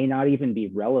on may not even be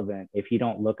relevant if you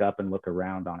don't look up and look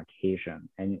around on occasion.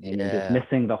 And you're just Yeah.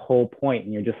 missing the whole point.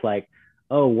 And you're just like,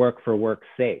 oh, work for work's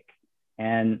sake.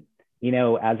 And,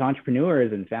 as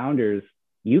entrepreneurs and founders,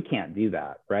 you can't do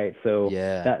that. Right. So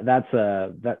Yeah.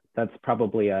 that's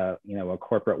probably a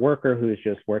corporate worker who's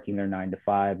just working their 9 to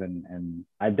 5. And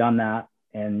I've done that.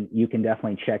 And you can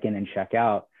definitely check in and check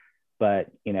out. But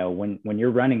when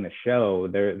you're running the show,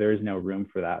 there's no room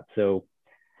for that. So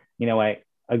I,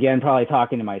 again, probably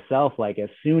talking to myself, like as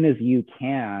soon as you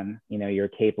can, you're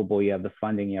capable, you have the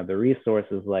funding, you have the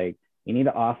resources, like you need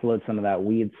to offload some of that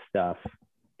weed stuff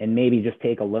and maybe just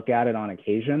take a look at it on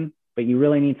occasion. But you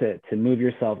really need to move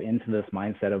yourself into this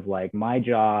mindset of like, my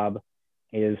job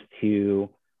is to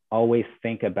always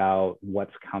think about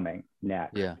what's coming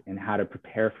next Yeah. and how to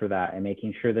prepare for that and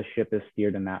making sure the ship is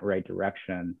steered in that right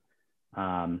direction.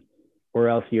 Or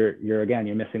else you're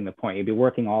missing the point. You'd be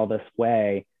working all this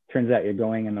way. Turns out you're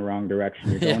going in the wrong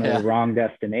direction. You're going to the wrong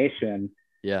destination.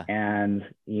 Yeah. And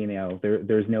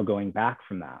there's no going back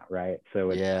from that. Right.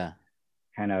 So it's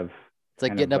kind of, it's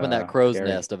like getting up in that crow's scary.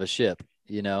 nest of a ship,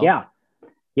 Yeah.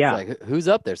 Yeah. It's like, who's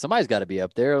up there? Somebody's got to be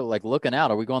up there, like looking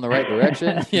out. Are we going the right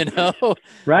direction?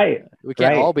 Right. We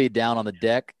can't all be down on the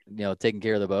deck, taking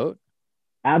care of the boat.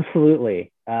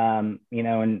 Absolutely. And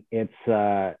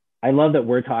it's, I love that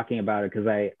we're talking about it because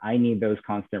I need those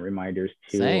constant reminders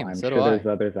too. Same. I'm So sure there's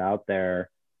others out there.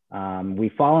 We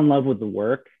fall in love with the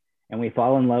work and we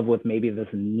fall in love with maybe this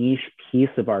niche piece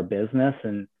of our business.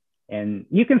 And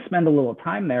you can spend a little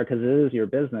time there because it is your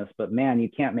business, but man, you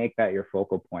can't make that your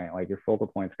focal point. Like your focal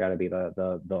point's got to be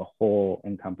the whole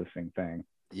encompassing thing.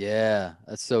 Yeah,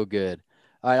 that's so good.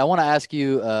 All right. I want to ask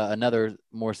you another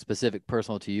more specific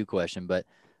personal to you question, but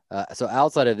so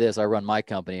outside of this, I run my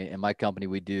company. In my company,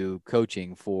 we do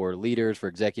coaching for leaders, for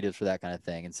executives, for that kind of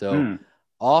thing. And so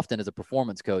often as a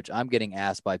performance coach, I'm getting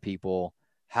asked by people,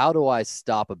 how do I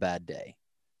stop a bad day?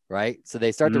 Right. So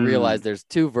they start to realize there's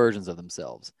two versions of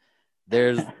themselves.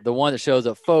 There's the one that shows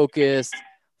up focused,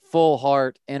 full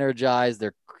heart, energized.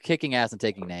 They're kicking ass and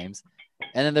taking names.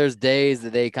 And then there's days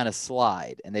that they kind of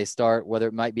slide and they start, whether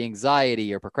it might be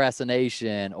anxiety or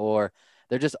procrastination, or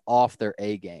they're just off their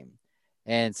A game.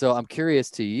 And so I'm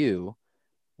curious to you,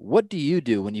 what do you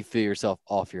do when you feel yourself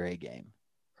off your A game,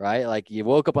 right? Like you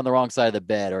woke up on the wrong side of the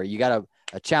bed, or you got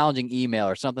a challenging email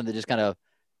or something that just kind of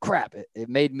crap. It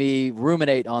made me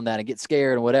ruminate on that and get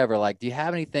scared and whatever. Like, do you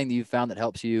have anything that you found that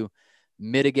helps you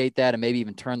mitigate that and maybe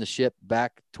even turn the ship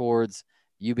back towards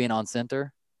you being on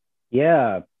center?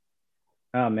 Yeah.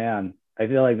 Oh man, I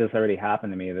feel like this already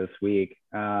happened to me this week.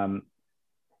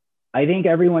 I think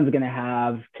everyone's going to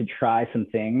have to try some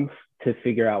things to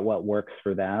figure out what works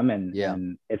for them. Yeah.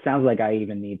 And it sounds like I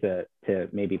even need to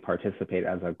maybe participate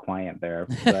as a client there.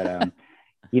 But,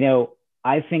 you know,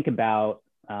 I think about,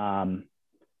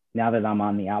 now that I'm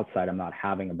on the outside, I'm not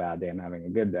having a bad day, I'm having a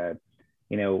good day.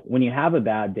 You know, when you have a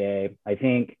bad day, I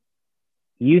think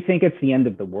you think it's the end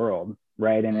of the world,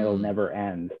 right? And it'll never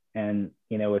end. And,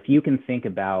 you know, if you can think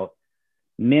about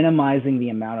minimizing the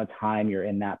amount of time you're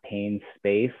in that pain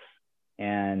space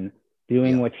and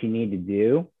doing what you need to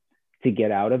do to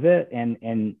get out of it,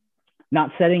 and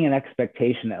not setting an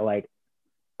expectation that like,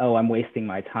 oh, I'm wasting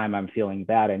my time, I'm feeling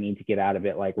bad, I need to get out of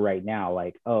it like right now.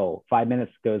 Like, oh, 5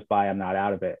 minutes goes by, I'm not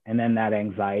out of it. And then that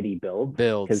anxiety builds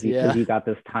because you got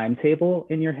this timetable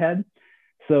in your head.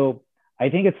 So I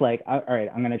think it's like, all right,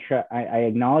 I'm going to try. I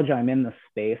acknowledge I'm in the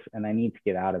space and I need to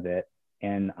get out of it.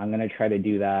 And I'm going to try to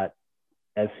do that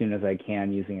as soon as I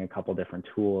can using a couple different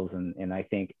tools. And I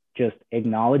think just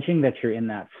acknowledging that you're in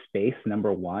that space,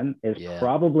 number one, is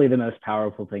probably the most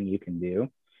powerful thing you can do.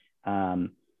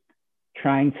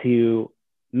 Trying to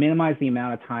minimize the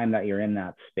amount of time that you're in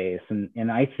that space.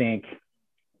 And I think,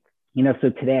 you know, so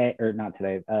today, or not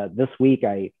today, this week,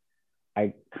 I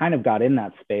kind of got in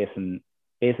that space, and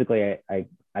basically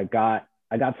I got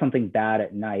something bad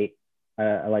at night,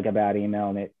 like a bad email,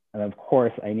 and of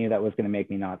course I knew that was going to make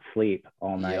me not sleep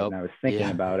all night. And I was thinking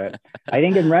about it. I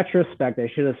think in retrospect, I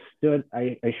should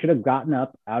have gotten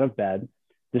up out of bed,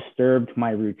 disturbed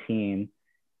my routine,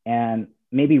 and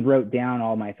maybe wrote down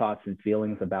all my thoughts and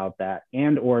feelings about that,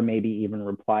 and or maybe even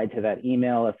replied to that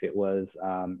email if it was,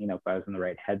 you know, if I was in the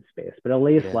right headspace. But at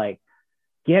least like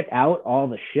get out all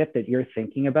the shit that you're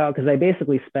thinking about, because I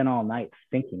basically spent all night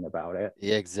thinking about it.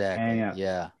 Yeah, exactly.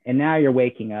 And, and now you're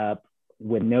waking up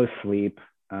with no sleep,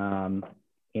 you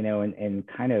know, and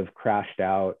kind of crashed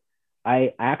out.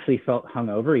 I actually felt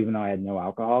hungover even though I had no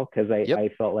alcohol, because I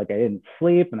felt like I didn't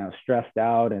sleep and I was stressed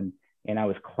out, and I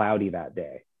was cloudy that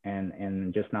day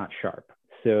and just not sharp.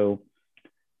 So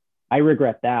I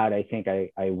regret that. I think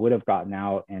I would have gotten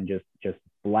out and just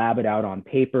blab it out on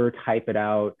paper, type it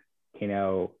out, you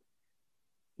know,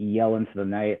 yell into the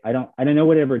night. I don't know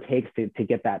whatever it takes to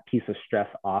get that piece of stress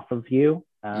off of you.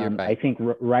 I think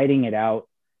writing it out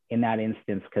in that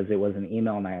instance, because it was an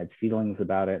email and I had feelings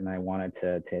about it and I wanted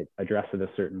to address it a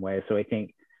certain way. So I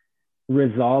think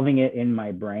resolving it in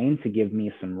my brain to give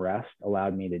me some rest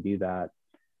allowed me to do that.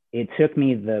 It took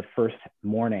me the first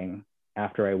morning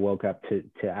after I woke up to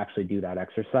actually do that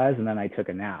exercise. And then I took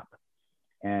a nap,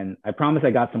 and I promise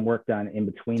I got some work done in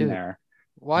between there.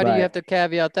 Why do you have to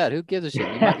caveat that? Who gives a shit?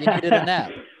 You needed a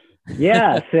nap.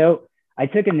 Yeah. So I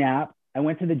took a nap. I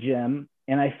went to the gym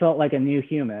and I felt like a new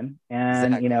human.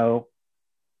 And, you know,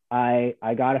 I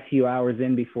got a few hours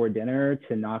in before dinner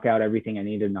to knock out everything I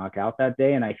needed to knock out that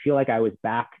day. And I feel like I was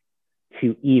back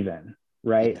to even,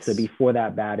 right? Yes. So before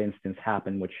that bad instance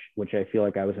happened, which I feel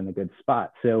like I was in a good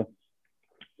spot. So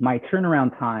my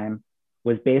turnaround time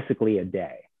was basically a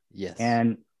day. Yes.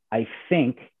 And I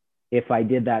think if I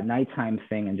did that nighttime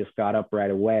thing and just got up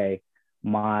right away,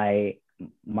 my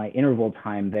interval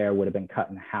time there would have been cut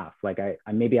in half. Like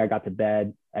maybe I got to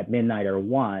bed at midnight or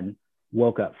 1,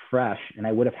 woke up fresh, and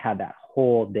I would have had that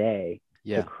whole day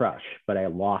to crush, but I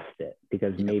lost it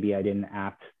because maybe I didn't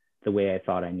act the way I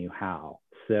thought I knew how.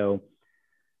 So,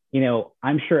 you know,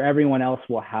 I'm sure everyone else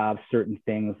will have certain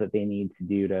things that they need to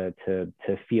do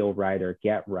to feel right or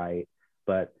get right.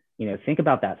 But, you know, think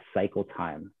about that cycle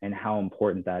time and how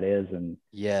important that is. And,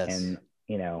 and,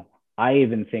 you know, I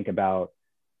even think about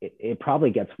it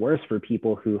probably gets worse for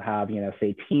people who have, you know,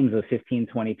 say teams of 15,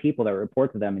 20 people that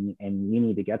report to them, and you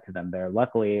need to get to them there.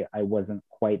 Luckily, I wasn't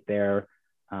quite there.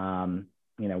 You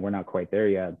know, we're not quite there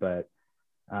yet, but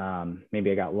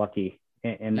maybe I got lucky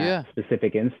in that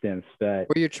specific instance. But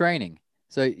where you're training.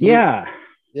 So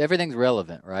everything's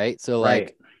relevant, right? So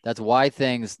like, that's why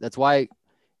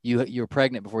you're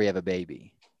pregnant before you have a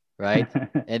baby, right?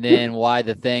 And then why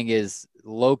the thing is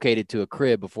located to a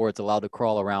crib before it's allowed to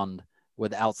crawl around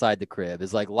with outside the crib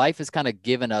is like life has kind of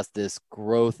given us this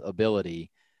growth ability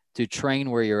to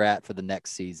train where you're at for the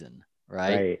next season.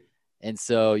 Right. And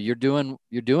so you're doing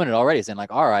it already, saying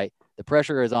like, all right, the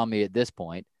pressure is on me at this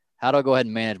point. How do I go ahead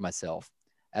and manage myself?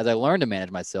 As I learn to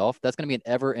manage myself, that's going to be an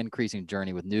ever increasing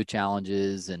journey with new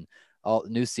challenges and all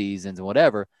new seasons and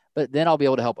whatever. But then I'll be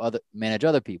able to help manage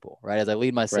other people, right? As I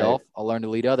lead myself, I'll learn to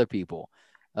lead other people.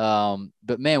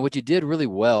 But man, what you did really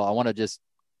well, I want to just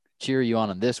cheer you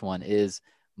on this one, is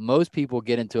most people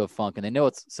get into a funk and they know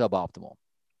it's suboptimal.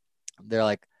 They're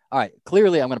like, all right,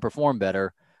 clearly I'm going to perform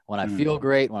better when I feel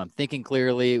great, when I'm thinking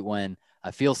clearly, when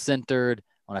I feel centered,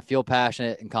 when I feel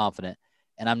passionate and confident,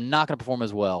 and I'm not going to perform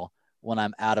as well when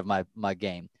I'm out of my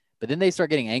game. But then they start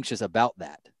getting anxious about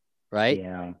that, right?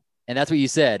 Yeah. And that's what you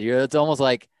said. It's almost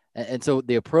like, and so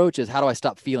the approach is, how do I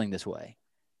stop feeling this way?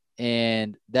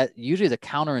 And that usually is a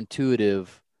counterintuitive,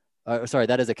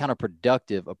 that is a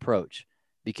counterproductive approach,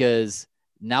 because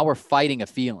now we're fighting a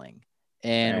feeling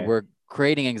and we're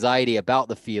creating anxiety about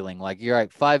the feeling. Like, you're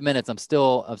right, 5 minutes, I'm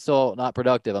still not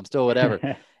productive. I'm still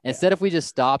whatever. Instead, if we just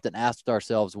stopped and asked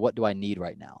ourselves, what do I need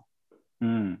right now?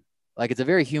 Like, it's a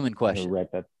very human question.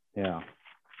 Yeah.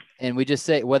 And we just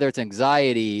say, whether it's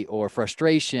anxiety or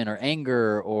frustration or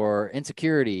anger or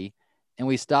insecurity, and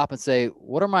we stop and say,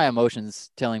 what are my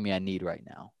emotions telling me I need right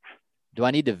now? Do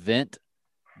I need to vent?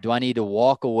 Do I need to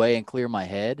walk away and clear my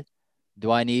head?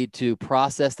 Do I need to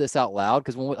process this out loud?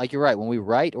 Because like, you're right, when we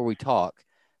write or we talk,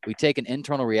 we take an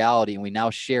internal reality and we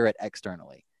now share it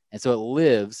externally. And so it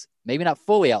lives, maybe not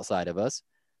fully outside of us,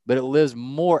 but it lives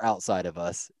more outside of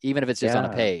us, even if it's just on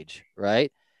a page,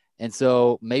 right? And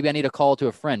so maybe I need a call to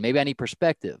a friend. Maybe I need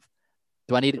perspective.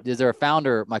 Is there a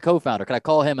founder, my co-founder? Can I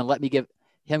call him and let me give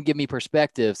me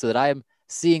perspective so that I'm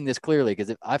seeing this clearly? Because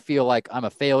if I feel like I'm a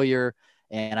failure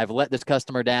and I've let this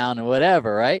customer down and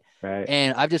whatever, right?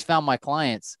 And I've just found my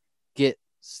clients get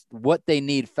what they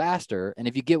need faster. And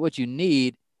if you get what you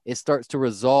need, it starts to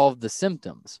resolve the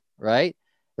symptoms, right?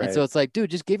 And so it's like,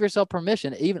 dude, just give yourself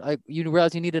permission. Even like, you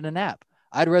realize you needed a nap.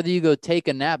 I'd rather you go take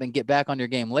a nap and get back on your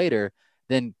game later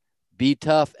than be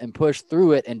tough and push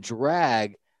through it and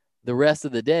drag the rest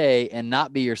of the day and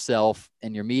not be yourself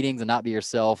in your meetings and not be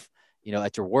yourself,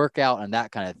 at your workout and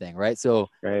that kind of thing. Right. So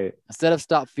instead of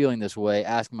stop feeling this way,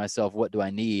 asking myself, what do I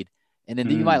need? And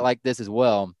then you might like this as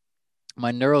well.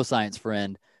 My neuroscience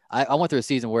friend, I went through a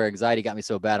season where anxiety got me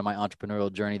so bad in my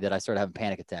entrepreneurial journey that I started having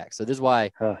panic attacks. So this is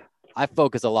why I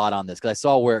focus a lot on this, because I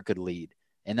saw where it could lead.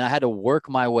 And then I had to work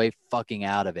my way fucking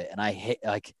out of it. And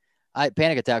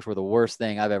panic attacks were the worst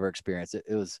thing I've ever experienced.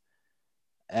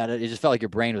 It just felt like your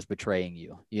brain was betraying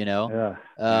you,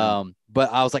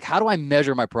 But I was like, how do I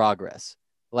measure my progress?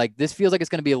 Like, this feels like it's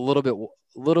going to be a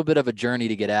little bit of a journey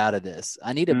to get out of this.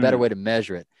 I need a better way to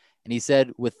measure it. And he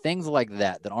said, with things like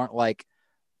that aren't like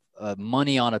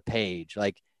money on a page,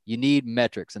 like, you need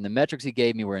metrics. And the metrics he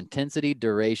gave me were intensity,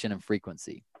 duration, and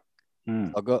frequency.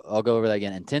 I'll go over that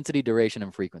again. Intensity, duration,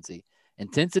 and frequency.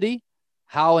 Intensity,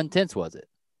 how intense was it?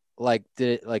 Like,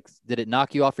 did it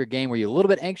knock you off your game? Were you a little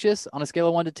bit anxious on a scale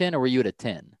of 1 to 10, or were you at a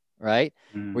 10, right?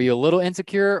 Were you a little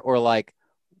insecure, or like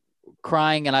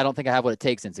crying and I don't think I have what it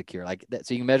takes insecure, like that?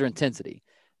 So you can measure intensity.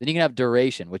 Then you can have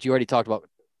duration, which you already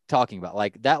talking about.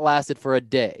 Like, that lasted for a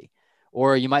day.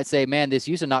 Or you might say, man, this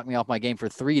used to knock me off my game for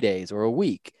 3 days or a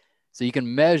week. So you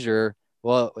can measure,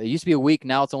 well, it used to be a week,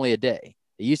 now it's only a day.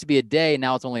 It used to be a day,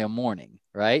 now it's only a morning,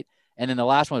 right? And then the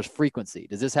last one is frequency.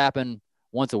 Does this happen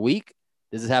once a week?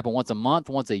 Does this happen once a month,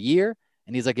 once a year?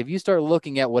 And he's like, if you start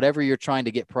looking at whatever you're trying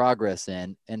to get progress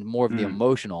in and more of the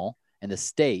emotional and the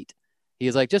state,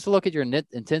 he's like, just look at your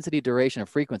intensity, duration, and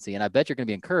frequency. And I bet you're going to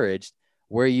be encouraged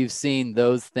where you've seen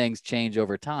those things change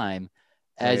over time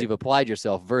as you've applied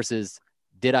yourself versus,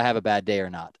 did I have a bad day or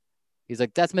not? He's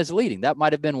like, that's misleading. That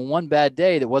might have been one bad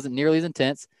day that wasn't nearly as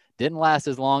intense, didn't last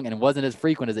as long, and wasn't as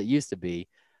frequent as it used to be.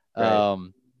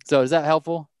 So is that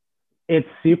helpful? It's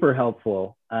super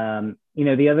helpful.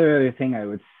 The other thing I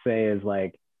would say is,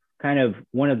 like, kind of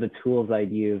one of the tools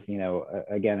I'd use,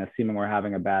 again, assuming we're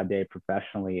having a bad day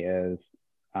professionally, is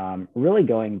really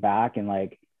going back and,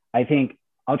 like, I think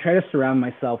I'll try to surround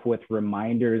myself with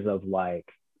reminders of, like,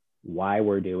 why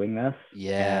we're doing this,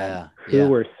 and who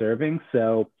we're serving.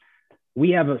 So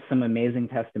we have some amazing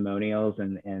testimonials,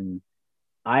 and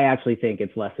I actually think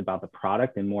it's less about the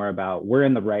product and more about, we're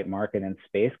in the right market and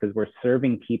space because we're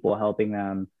serving people, helping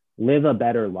them live a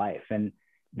better life. And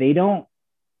they don't,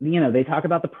 they talk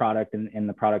about the product and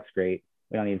the product's great.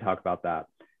 We don't need to talk about that.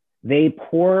 They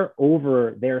pour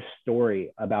over their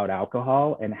story about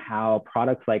alcohol and how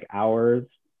products like ours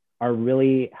are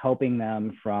really helping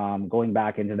them from going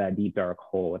back into that deep, dark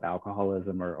hole with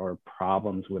alcoholism or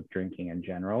problems with drinking in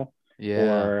general.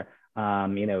 Or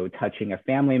touching a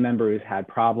family member who's had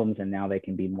problems and now they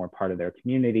can be more part of their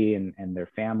community and their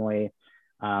family.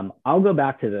 I'll go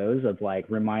back to those of, like,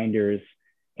 reminders.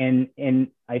 And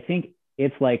I think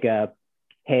it's like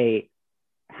hey,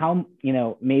 how,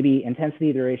 maybe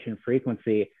intensity, duration,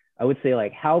 frequency, I would say,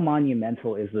 like, how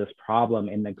monumental is this problem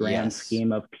in the grand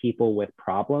scheme of people with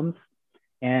problems?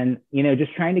 And,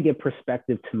 just trying to give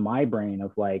perspective to my brain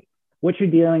of, like, what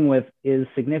you're dealing with is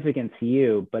significant to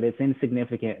you, but it's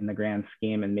insignificant in the grand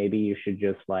scheme. And maybe you should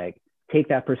just, like, take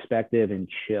that perspective and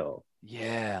chill.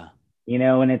 Yeah.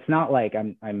 and it's not like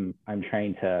I'm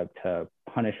trying to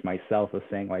punish myself with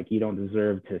saying like, you don't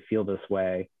deserve to feel this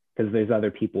way because there's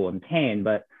other people in pain,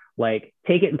 but like,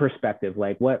 take it in perspective.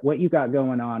 Like what you got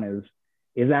going on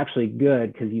is actually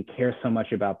good because you care so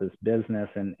much about this business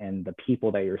and the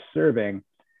people that you're serving,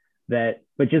 but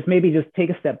just maybe just take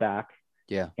a step back,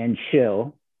 Yeah. and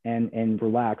chill and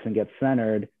relax and get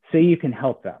centered so you can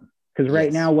help them. Because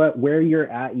right Yes. now, where you're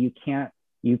at, you can't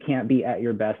be at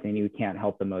your best, and you can't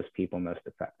help the most people most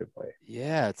effectively.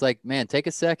 Yeah. It's like, man, take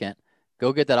a second,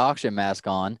 go get that oxygen mask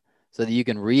on so that you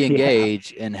can Yeah.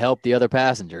 re-engage and help the other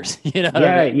passengers. You know what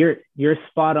Yeah, I mean? you're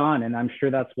spot on, and I'm sure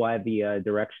that's why the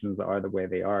directions are the way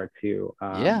they are too.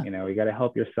 Yeah. You got to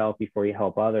help yourself before you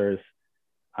help others.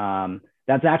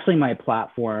 That's actually my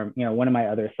platform. One of my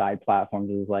other side platforms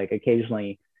is like,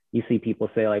 occasionally you see people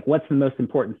say like, what's the most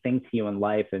important thing to you in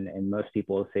life? And most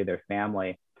people will say their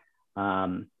family.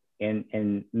 And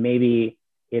maybe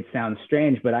it sounds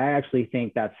strange, but I actually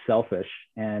think that's selfish.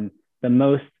 And the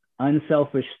most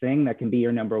unselfish thing that can be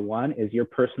your number one is your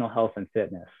personal health and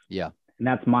fitness. Yeah. And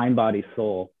that's mind, body,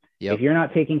 soul. Yep. If you're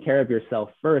not taking care of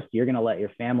yourself first, you're going to let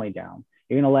your family down.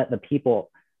 You're going to let the people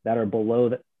that are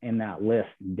below in that list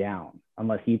down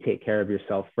unless you take care of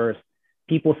yourself first.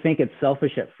 People think it's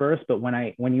selfish at first, but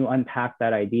when you unpack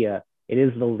that idea, it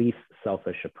is the least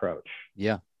selfish approach.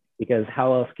 Yeah. Because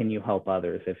how else can you help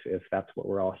others if that's what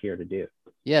we're all here to do?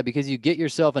 Yeah, because you get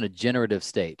yourself in a generative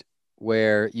state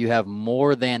where you have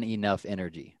more than enough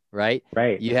energy, right?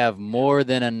 Right. You have more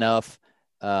than enough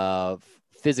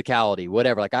physicality,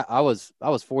 whatever. Like I was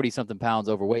 40 something pounds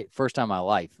overweight first time in my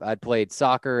life. I'd played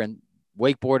soccer and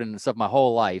wakeboard and stuff my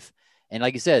whole life. And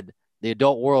like you said, the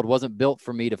adult world wasn't built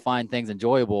for me to find things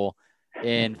enjoyable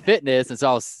in fitness. And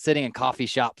so I was sitting in coffee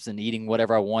shops and eating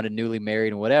whatever I wanted, newly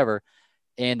married and whatever.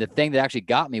 And the thing that actually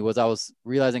got me was I was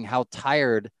realizing how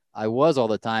tired I was all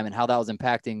the time and how that was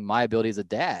impacting my ability as a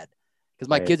dad. Because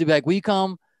my kids would be like, will you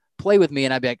come play with me?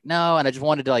 And I'd be like, no. And I just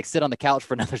wanted to like sit on the couch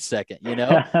for another second, you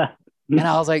know? And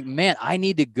I was like, man, I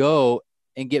need to go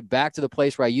and get back to the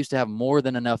place where I used to have more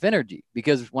than enough energy,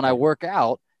 because when I work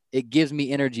out, it gives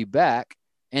me energy back.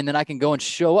 And then I can go and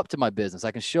show up to my business.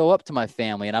 I can show up to my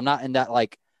family, and I'm not in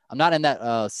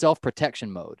that self-protection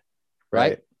mode.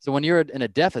 Right. So when you're in a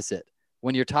deficit,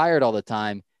 when you're tired all the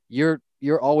time, you're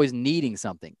always needing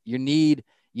something. You need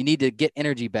to get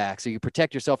energy back. So you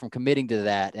protect yourself from committing to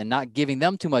that and not giving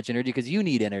them too much energy because you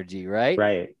need energy. Right.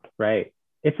 Right.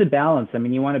 It's a balance. I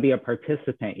mean, you want to be a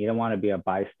participant. You don't want to be a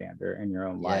bystander in your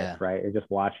own life, right? You're just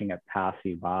watching it pass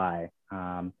you by.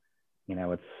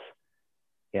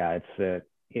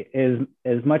 It's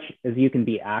as much as you can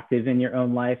be active in your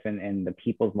own life and the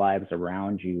people's lives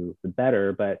around you, the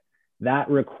better. But that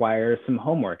requires some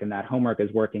homework, and that homework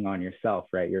is working on yourself,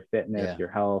 right? Your fitness, your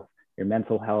health, your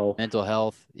mental health.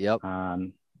 Yep.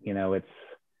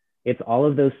 It's all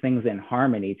of those things in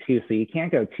harmony too. So you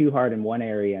can't go too hard in one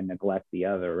area and neglect the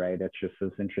other, right? It's just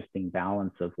this interesting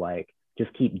balance of like,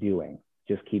 just keep doing,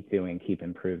 keep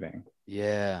improving.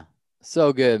 Yeah.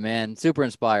 So good, man. Super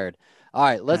inspired. All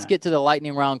right, let's get to the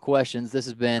lightning round questions. This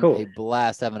has been a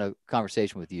blast having a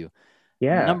conversation with you.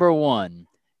 Yeah. Number one,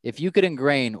 if you could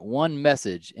ingrain one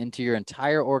message into your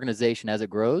entire organization as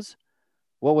it grows,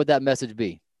 what would that message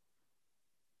be?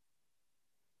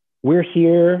 We're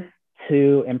here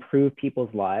to improve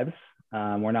people's lives.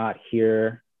 We're not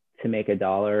here to make a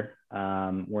dollar.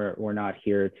 We're not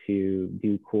here to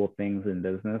do cool things in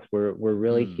business. We're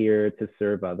really here to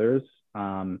serve others.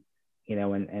 And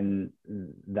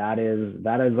that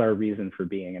is our reason for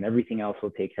being, and everything else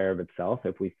will take care of itself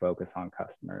if we focus on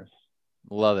customers.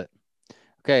 Love it.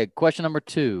 Okay. Question number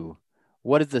 2.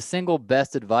 What is the single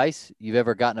best advice you've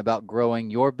ever gotten about growing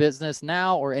your business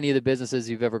now or any of the businesses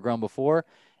you've ever grown before?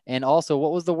 And also,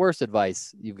 what was the worst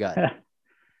advice you've gotten?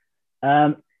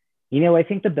 I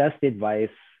think the best advice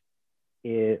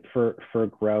for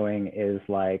growing is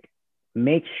like,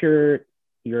 make sure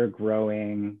you're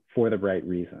growing for the right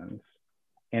reasons.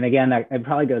 And again, that it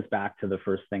probably goes back to the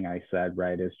first thing I said,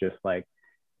 right? Is just like,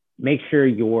 make sure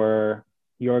you're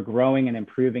growing and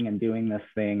improving and doing this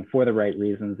thing for the right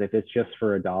reasons. If it's just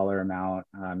for a dollar amount,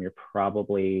 you're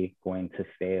probably going to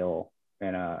fail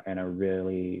in a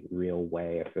really real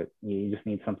way. You just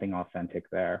need something authentic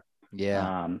there.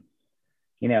 Yeah.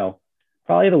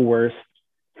 Probably the worst.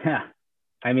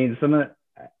 I mean,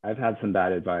 I've had some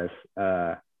bad advice,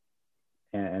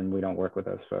 and we don't work with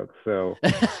those folks. So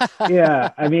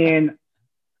yeah, I mean,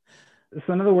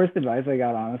 some of the worst advice I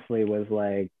got, honestly, was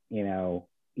like,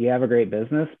 you have a great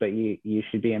business, but you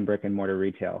should be in brick and mortar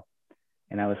retail.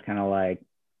 And I was kind of like,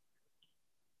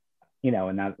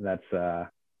 and that's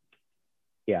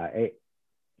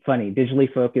funny,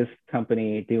 digitally focused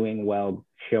company doing well,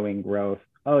 showing growth.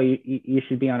 Oh, you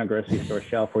should be on a grocery store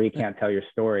shelf where you can't tell your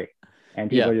story, and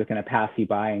people Yeah. are just going to pass you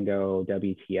by and go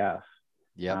WTF.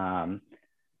 Yep.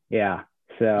 Yeah.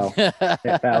 So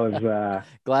that was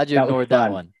Glad you that was ignored that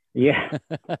fun. one. Yeah.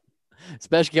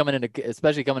 Especially coming into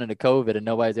COVID and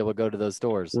nobody's able to go to those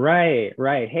stores. Right.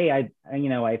 Hey,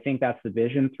 I think that's the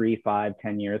vision 3, 5,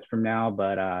 10 years from now.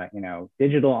 But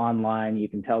digital online, you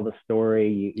can tell the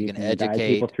story. You can can guide people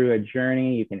educate. through a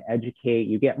journey. You can educate.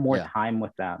 You get more Yeah. time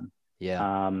with them.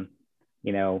 Yeah.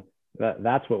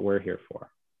 That's what we're here for.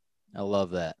 I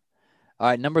love that. All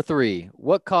right, number 3.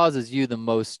 What causes you the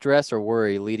most stress or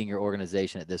worry leading your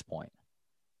organization at this point?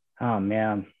 Oh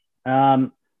man.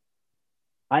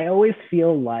 I always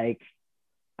feel like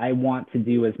I want to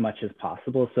do as much as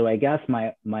possible. So I guess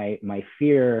my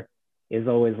fear is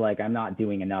always like I'm not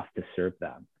doing enough to serve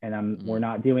them, and we're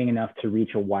not doing enough to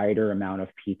reach a wider amount of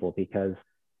people, because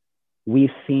we've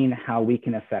seen how we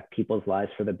can affect people's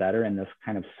lives for the better in this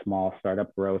kind of small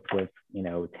startup growth with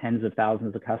tens of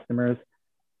thousands of customers.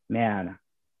 Man,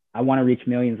 I want to reach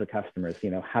millions of customers.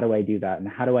 How do I do that, and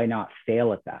how do I not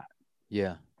fail at that?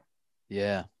 Yeah,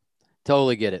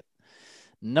 totally get it.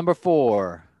 Number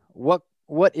 4, what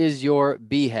is your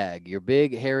BHAG, your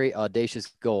big, hairy, audacious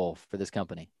goal for this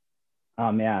company?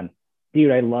 Oh man,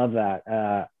 dude, I love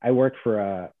that. I worked for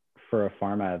a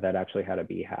pharma that actually had a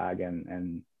BHAG,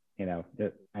 and I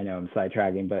know I'm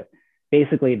sidetracking, but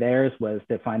basically theirs was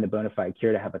to find the bona fide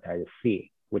cure to hepatitis C,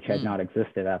 which had not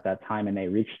existed at that time, and they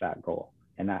reached that goal.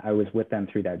 And I was with them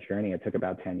through that journey. It took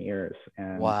about 10 years.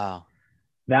 And wow.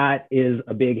 That is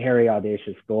a big, hairy,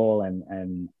 audacious goal.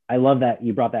 And I love that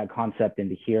you brought that concept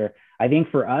into here. I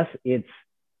think for us, it's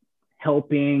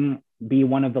helping be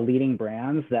one of the leading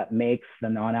brands that makes the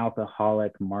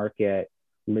non-alcoholic market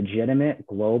legitimate,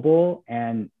 global,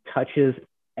 and touches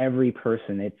every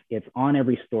person. It's on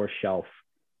every store shelf.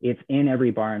 It's in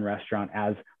every bar and restaurant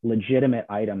as legitimate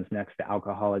items next to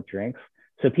alcoholic drinks.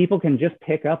 So people can just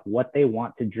pick up what they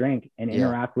want to drink and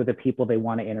interact with the people they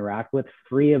want to interact with,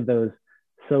 free of those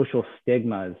social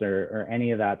stigmas or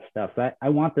any of that stuff. I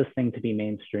want this thing to be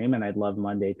mainstream, and I'd love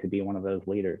Monday to be one of those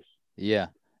leaders. Yeah.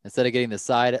 Instead of getting the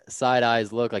side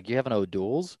eyes look like you have an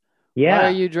O'Doul's. Yeah. Why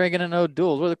are you drinking an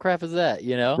O'Doul's? Where the crap is that?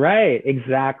 Right.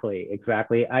 Exactly.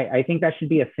 I think that should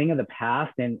be a thing of the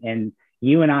past, and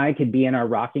you and I could be in our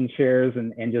rocking chairs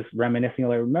and just reminiscing,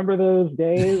 like, remember those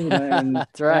days when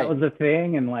That's right. that was a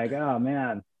thing? And like, oh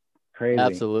man, crazy.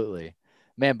 Absolutely.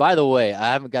 Man, by the way,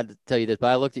 I haven't got to tell you this, but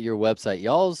I looked at your website.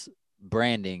 Y'all's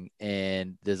branding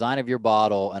and design of your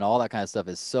bottle and all that kind of stuff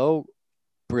is so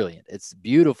brilliant. It's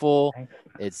beautiful. Thanks.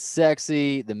 It's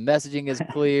sexy. The messaging is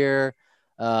clear.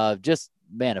 Just,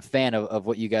 man, a fan of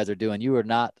what you guys are doing. You are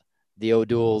not the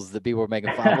O'Doul's that people are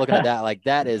making fun. I'm looking at that like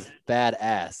that is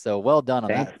badass. So well done on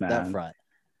that front.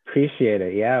 Appreciate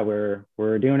it. Yeah,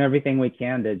 we're doing everything we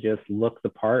can to just look the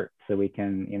part so we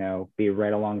can, be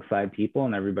right alongside people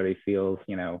and everybody feels,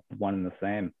 one and the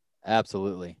same.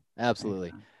 Absolutely.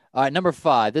 Absolutely. All right, number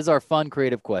 5. This is our fun,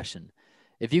 creative question.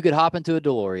 If you could hop into a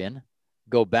DeLorean,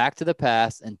 go back to the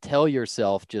past, and tell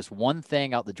yourself just one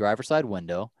thing out the driver's side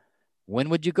window, when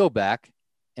would you go back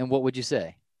and what would you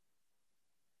say?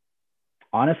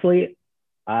 Honestly,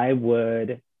 I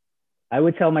would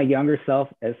tell my younger self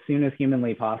as soon as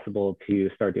humanly possible to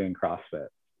start doing CrossFit.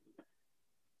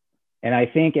 And I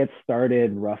think it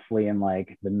started roughly in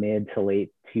like the mid to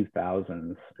late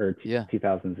 2000s or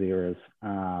 2000s.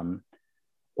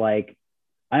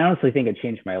 I honestly think it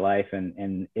changed my life,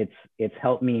 and it's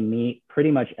helped me meet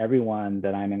pretty much everyone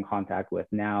that I'm in contact with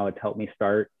now. It's helped me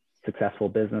start successful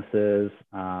businesses.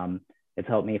 It's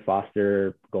helped me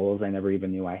foster goals I never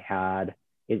even knew I had.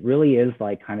 It really is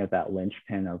like kind of that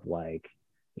linchpin of like,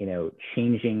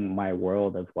 changing my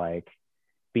world of like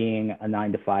being a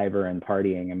 9-to-5er and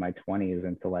partying in my 20s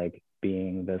into like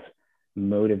being this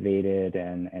motivated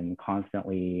and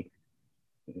constantly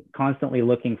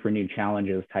looking for new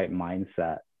challenges type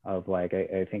mindset of like,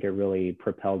 I think it really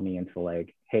propelled me into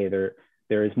like, hey,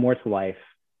 there is more to life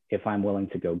if I'm willing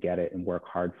to go get it and work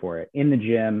hard for it in the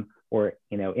gym or,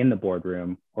 in the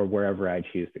boardroom or wherever I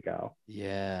choose to go.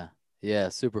 Yeah.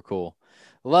 Super cool.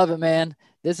 Love it, man.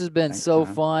 This has been so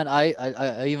fun.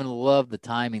 I even love the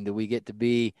timing that we get to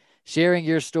be sharing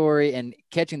your story and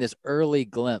catching this early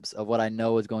glimpse of what I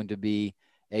know is going to be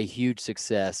a huge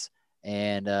success.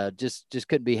 And just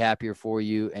couldn't be happier for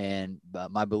you. And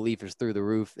my belief is through the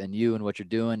roof in you and what you're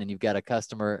doing. And you've got a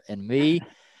customer in me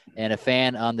and a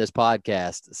fan on this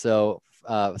podcast. So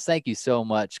thank you so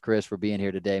much, Chris, for being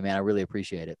here today, man. I really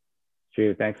appreciate it.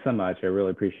 Drew, thanks so much. I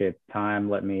really appreciate the time.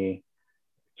 Let me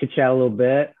chit chat a little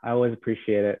bit. I always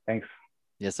appreciate it. Thanks.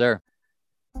 Yes, sir.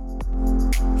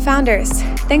 Founders,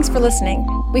 thanks for listening.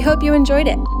 We hope you enjoyed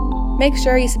it. Make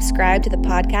sure you subscribe to the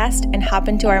podcast and hop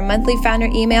into our monthly founder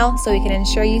email so we can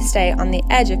ensure you stay on the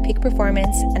edge of peak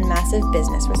performance and massive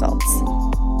business results.